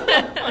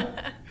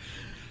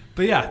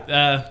 But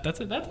yeah,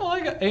 that's it. That's all I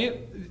got.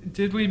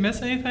 Did we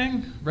miss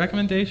anything?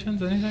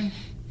 Recommendations? Anything?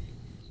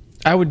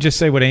 I would just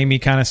say what Aimee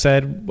kind of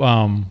said.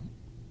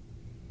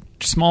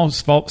 Small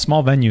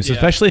venues,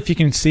 especially if you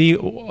can see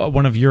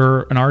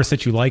an artist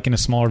that you like in a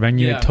smaller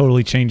venue, it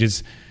totally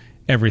changes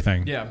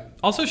everything. Yeah.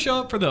 Also show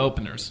up for the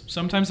openers.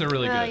 Sometimes they're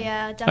really good. Oh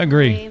yeah, definitely.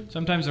 Agree.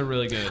 Sometimes they're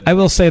really good. I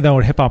will say though,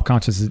 at hip hop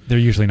concerts, they're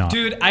usually not.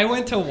 Dude, I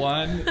went to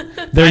one.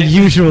 They're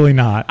usually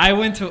not.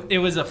 It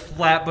was a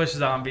Flatbush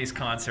Zombies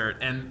concert,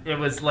 and it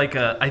was like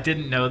I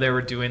didn't know they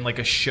were doing like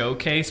a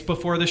showcase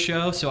before the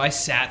show, so I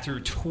sat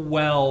through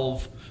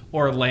 12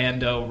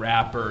 Orlando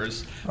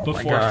rappers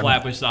before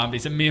Flatbush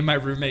Zombies, and me and my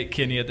roommate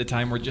Kenny at the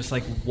time were just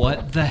like,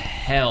 what the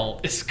hell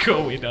is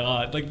going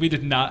on? Like, we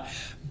did not.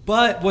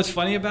 But what's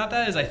funny about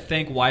that is I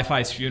think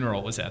Wi-Fi's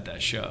Funeral was at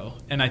that show,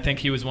 and I think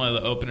he was one of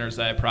the openers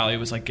that I probably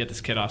was like, get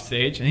this kid off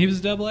stage, and he was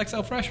a double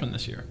XL freshman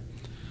this year.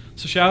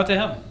 So shout out to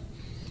him,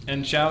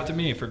 and shout out to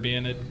me for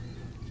being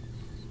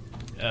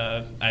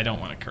I don't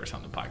want to curse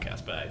on the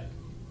podcast, but I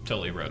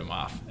totally wrote him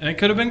off, and it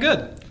could have been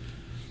good.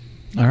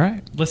 All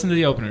right. Listen to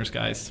the openers,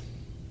 guys.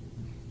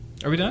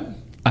 Are we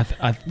done? I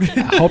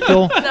hope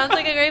you'll. Sounds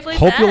like a great place.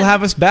 Hope you'll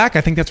have us back.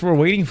 I think that's what we're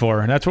waiting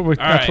for, and that's what what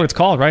it's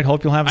called, right?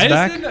 Hope you'll have us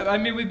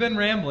back. We've been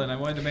rambling. I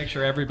wanted to make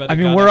sure everybody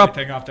got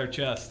everything off their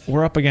chest.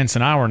 We're up against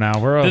an hour now.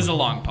 This is a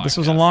long podcast. This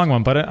was a long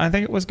one, but I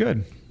think it was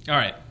good. All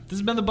right, this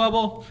has been The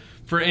Bubble.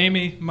 For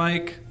Aimee,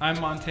 Mike, I'm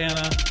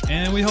Montana,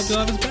 and we hope you'll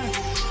have us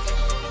back.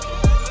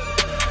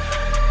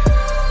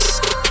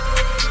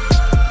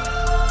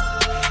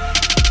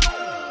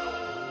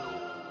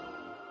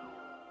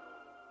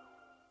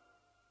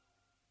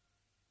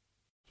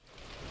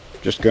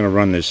 Just going to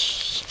run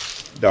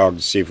this dog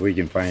to see if we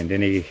can find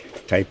any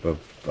type of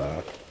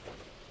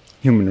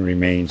human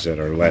remains that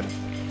are left.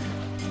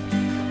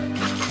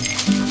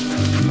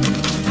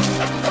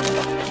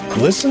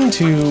 Listen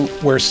to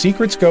Where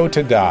Secrets Go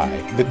to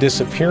Die, The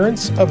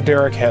Disappearance of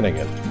Derek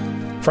Hennigan.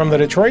 From the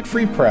Detroit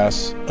Free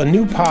Press, a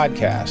new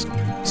podcast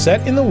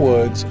set in the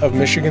woods of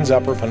Michigan's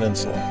Upper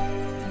Peninsula.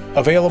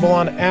 Available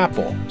on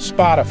Apple,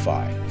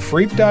 Spotify,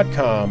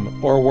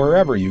 Freep.com, or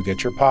wherever you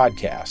get your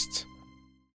podcasts.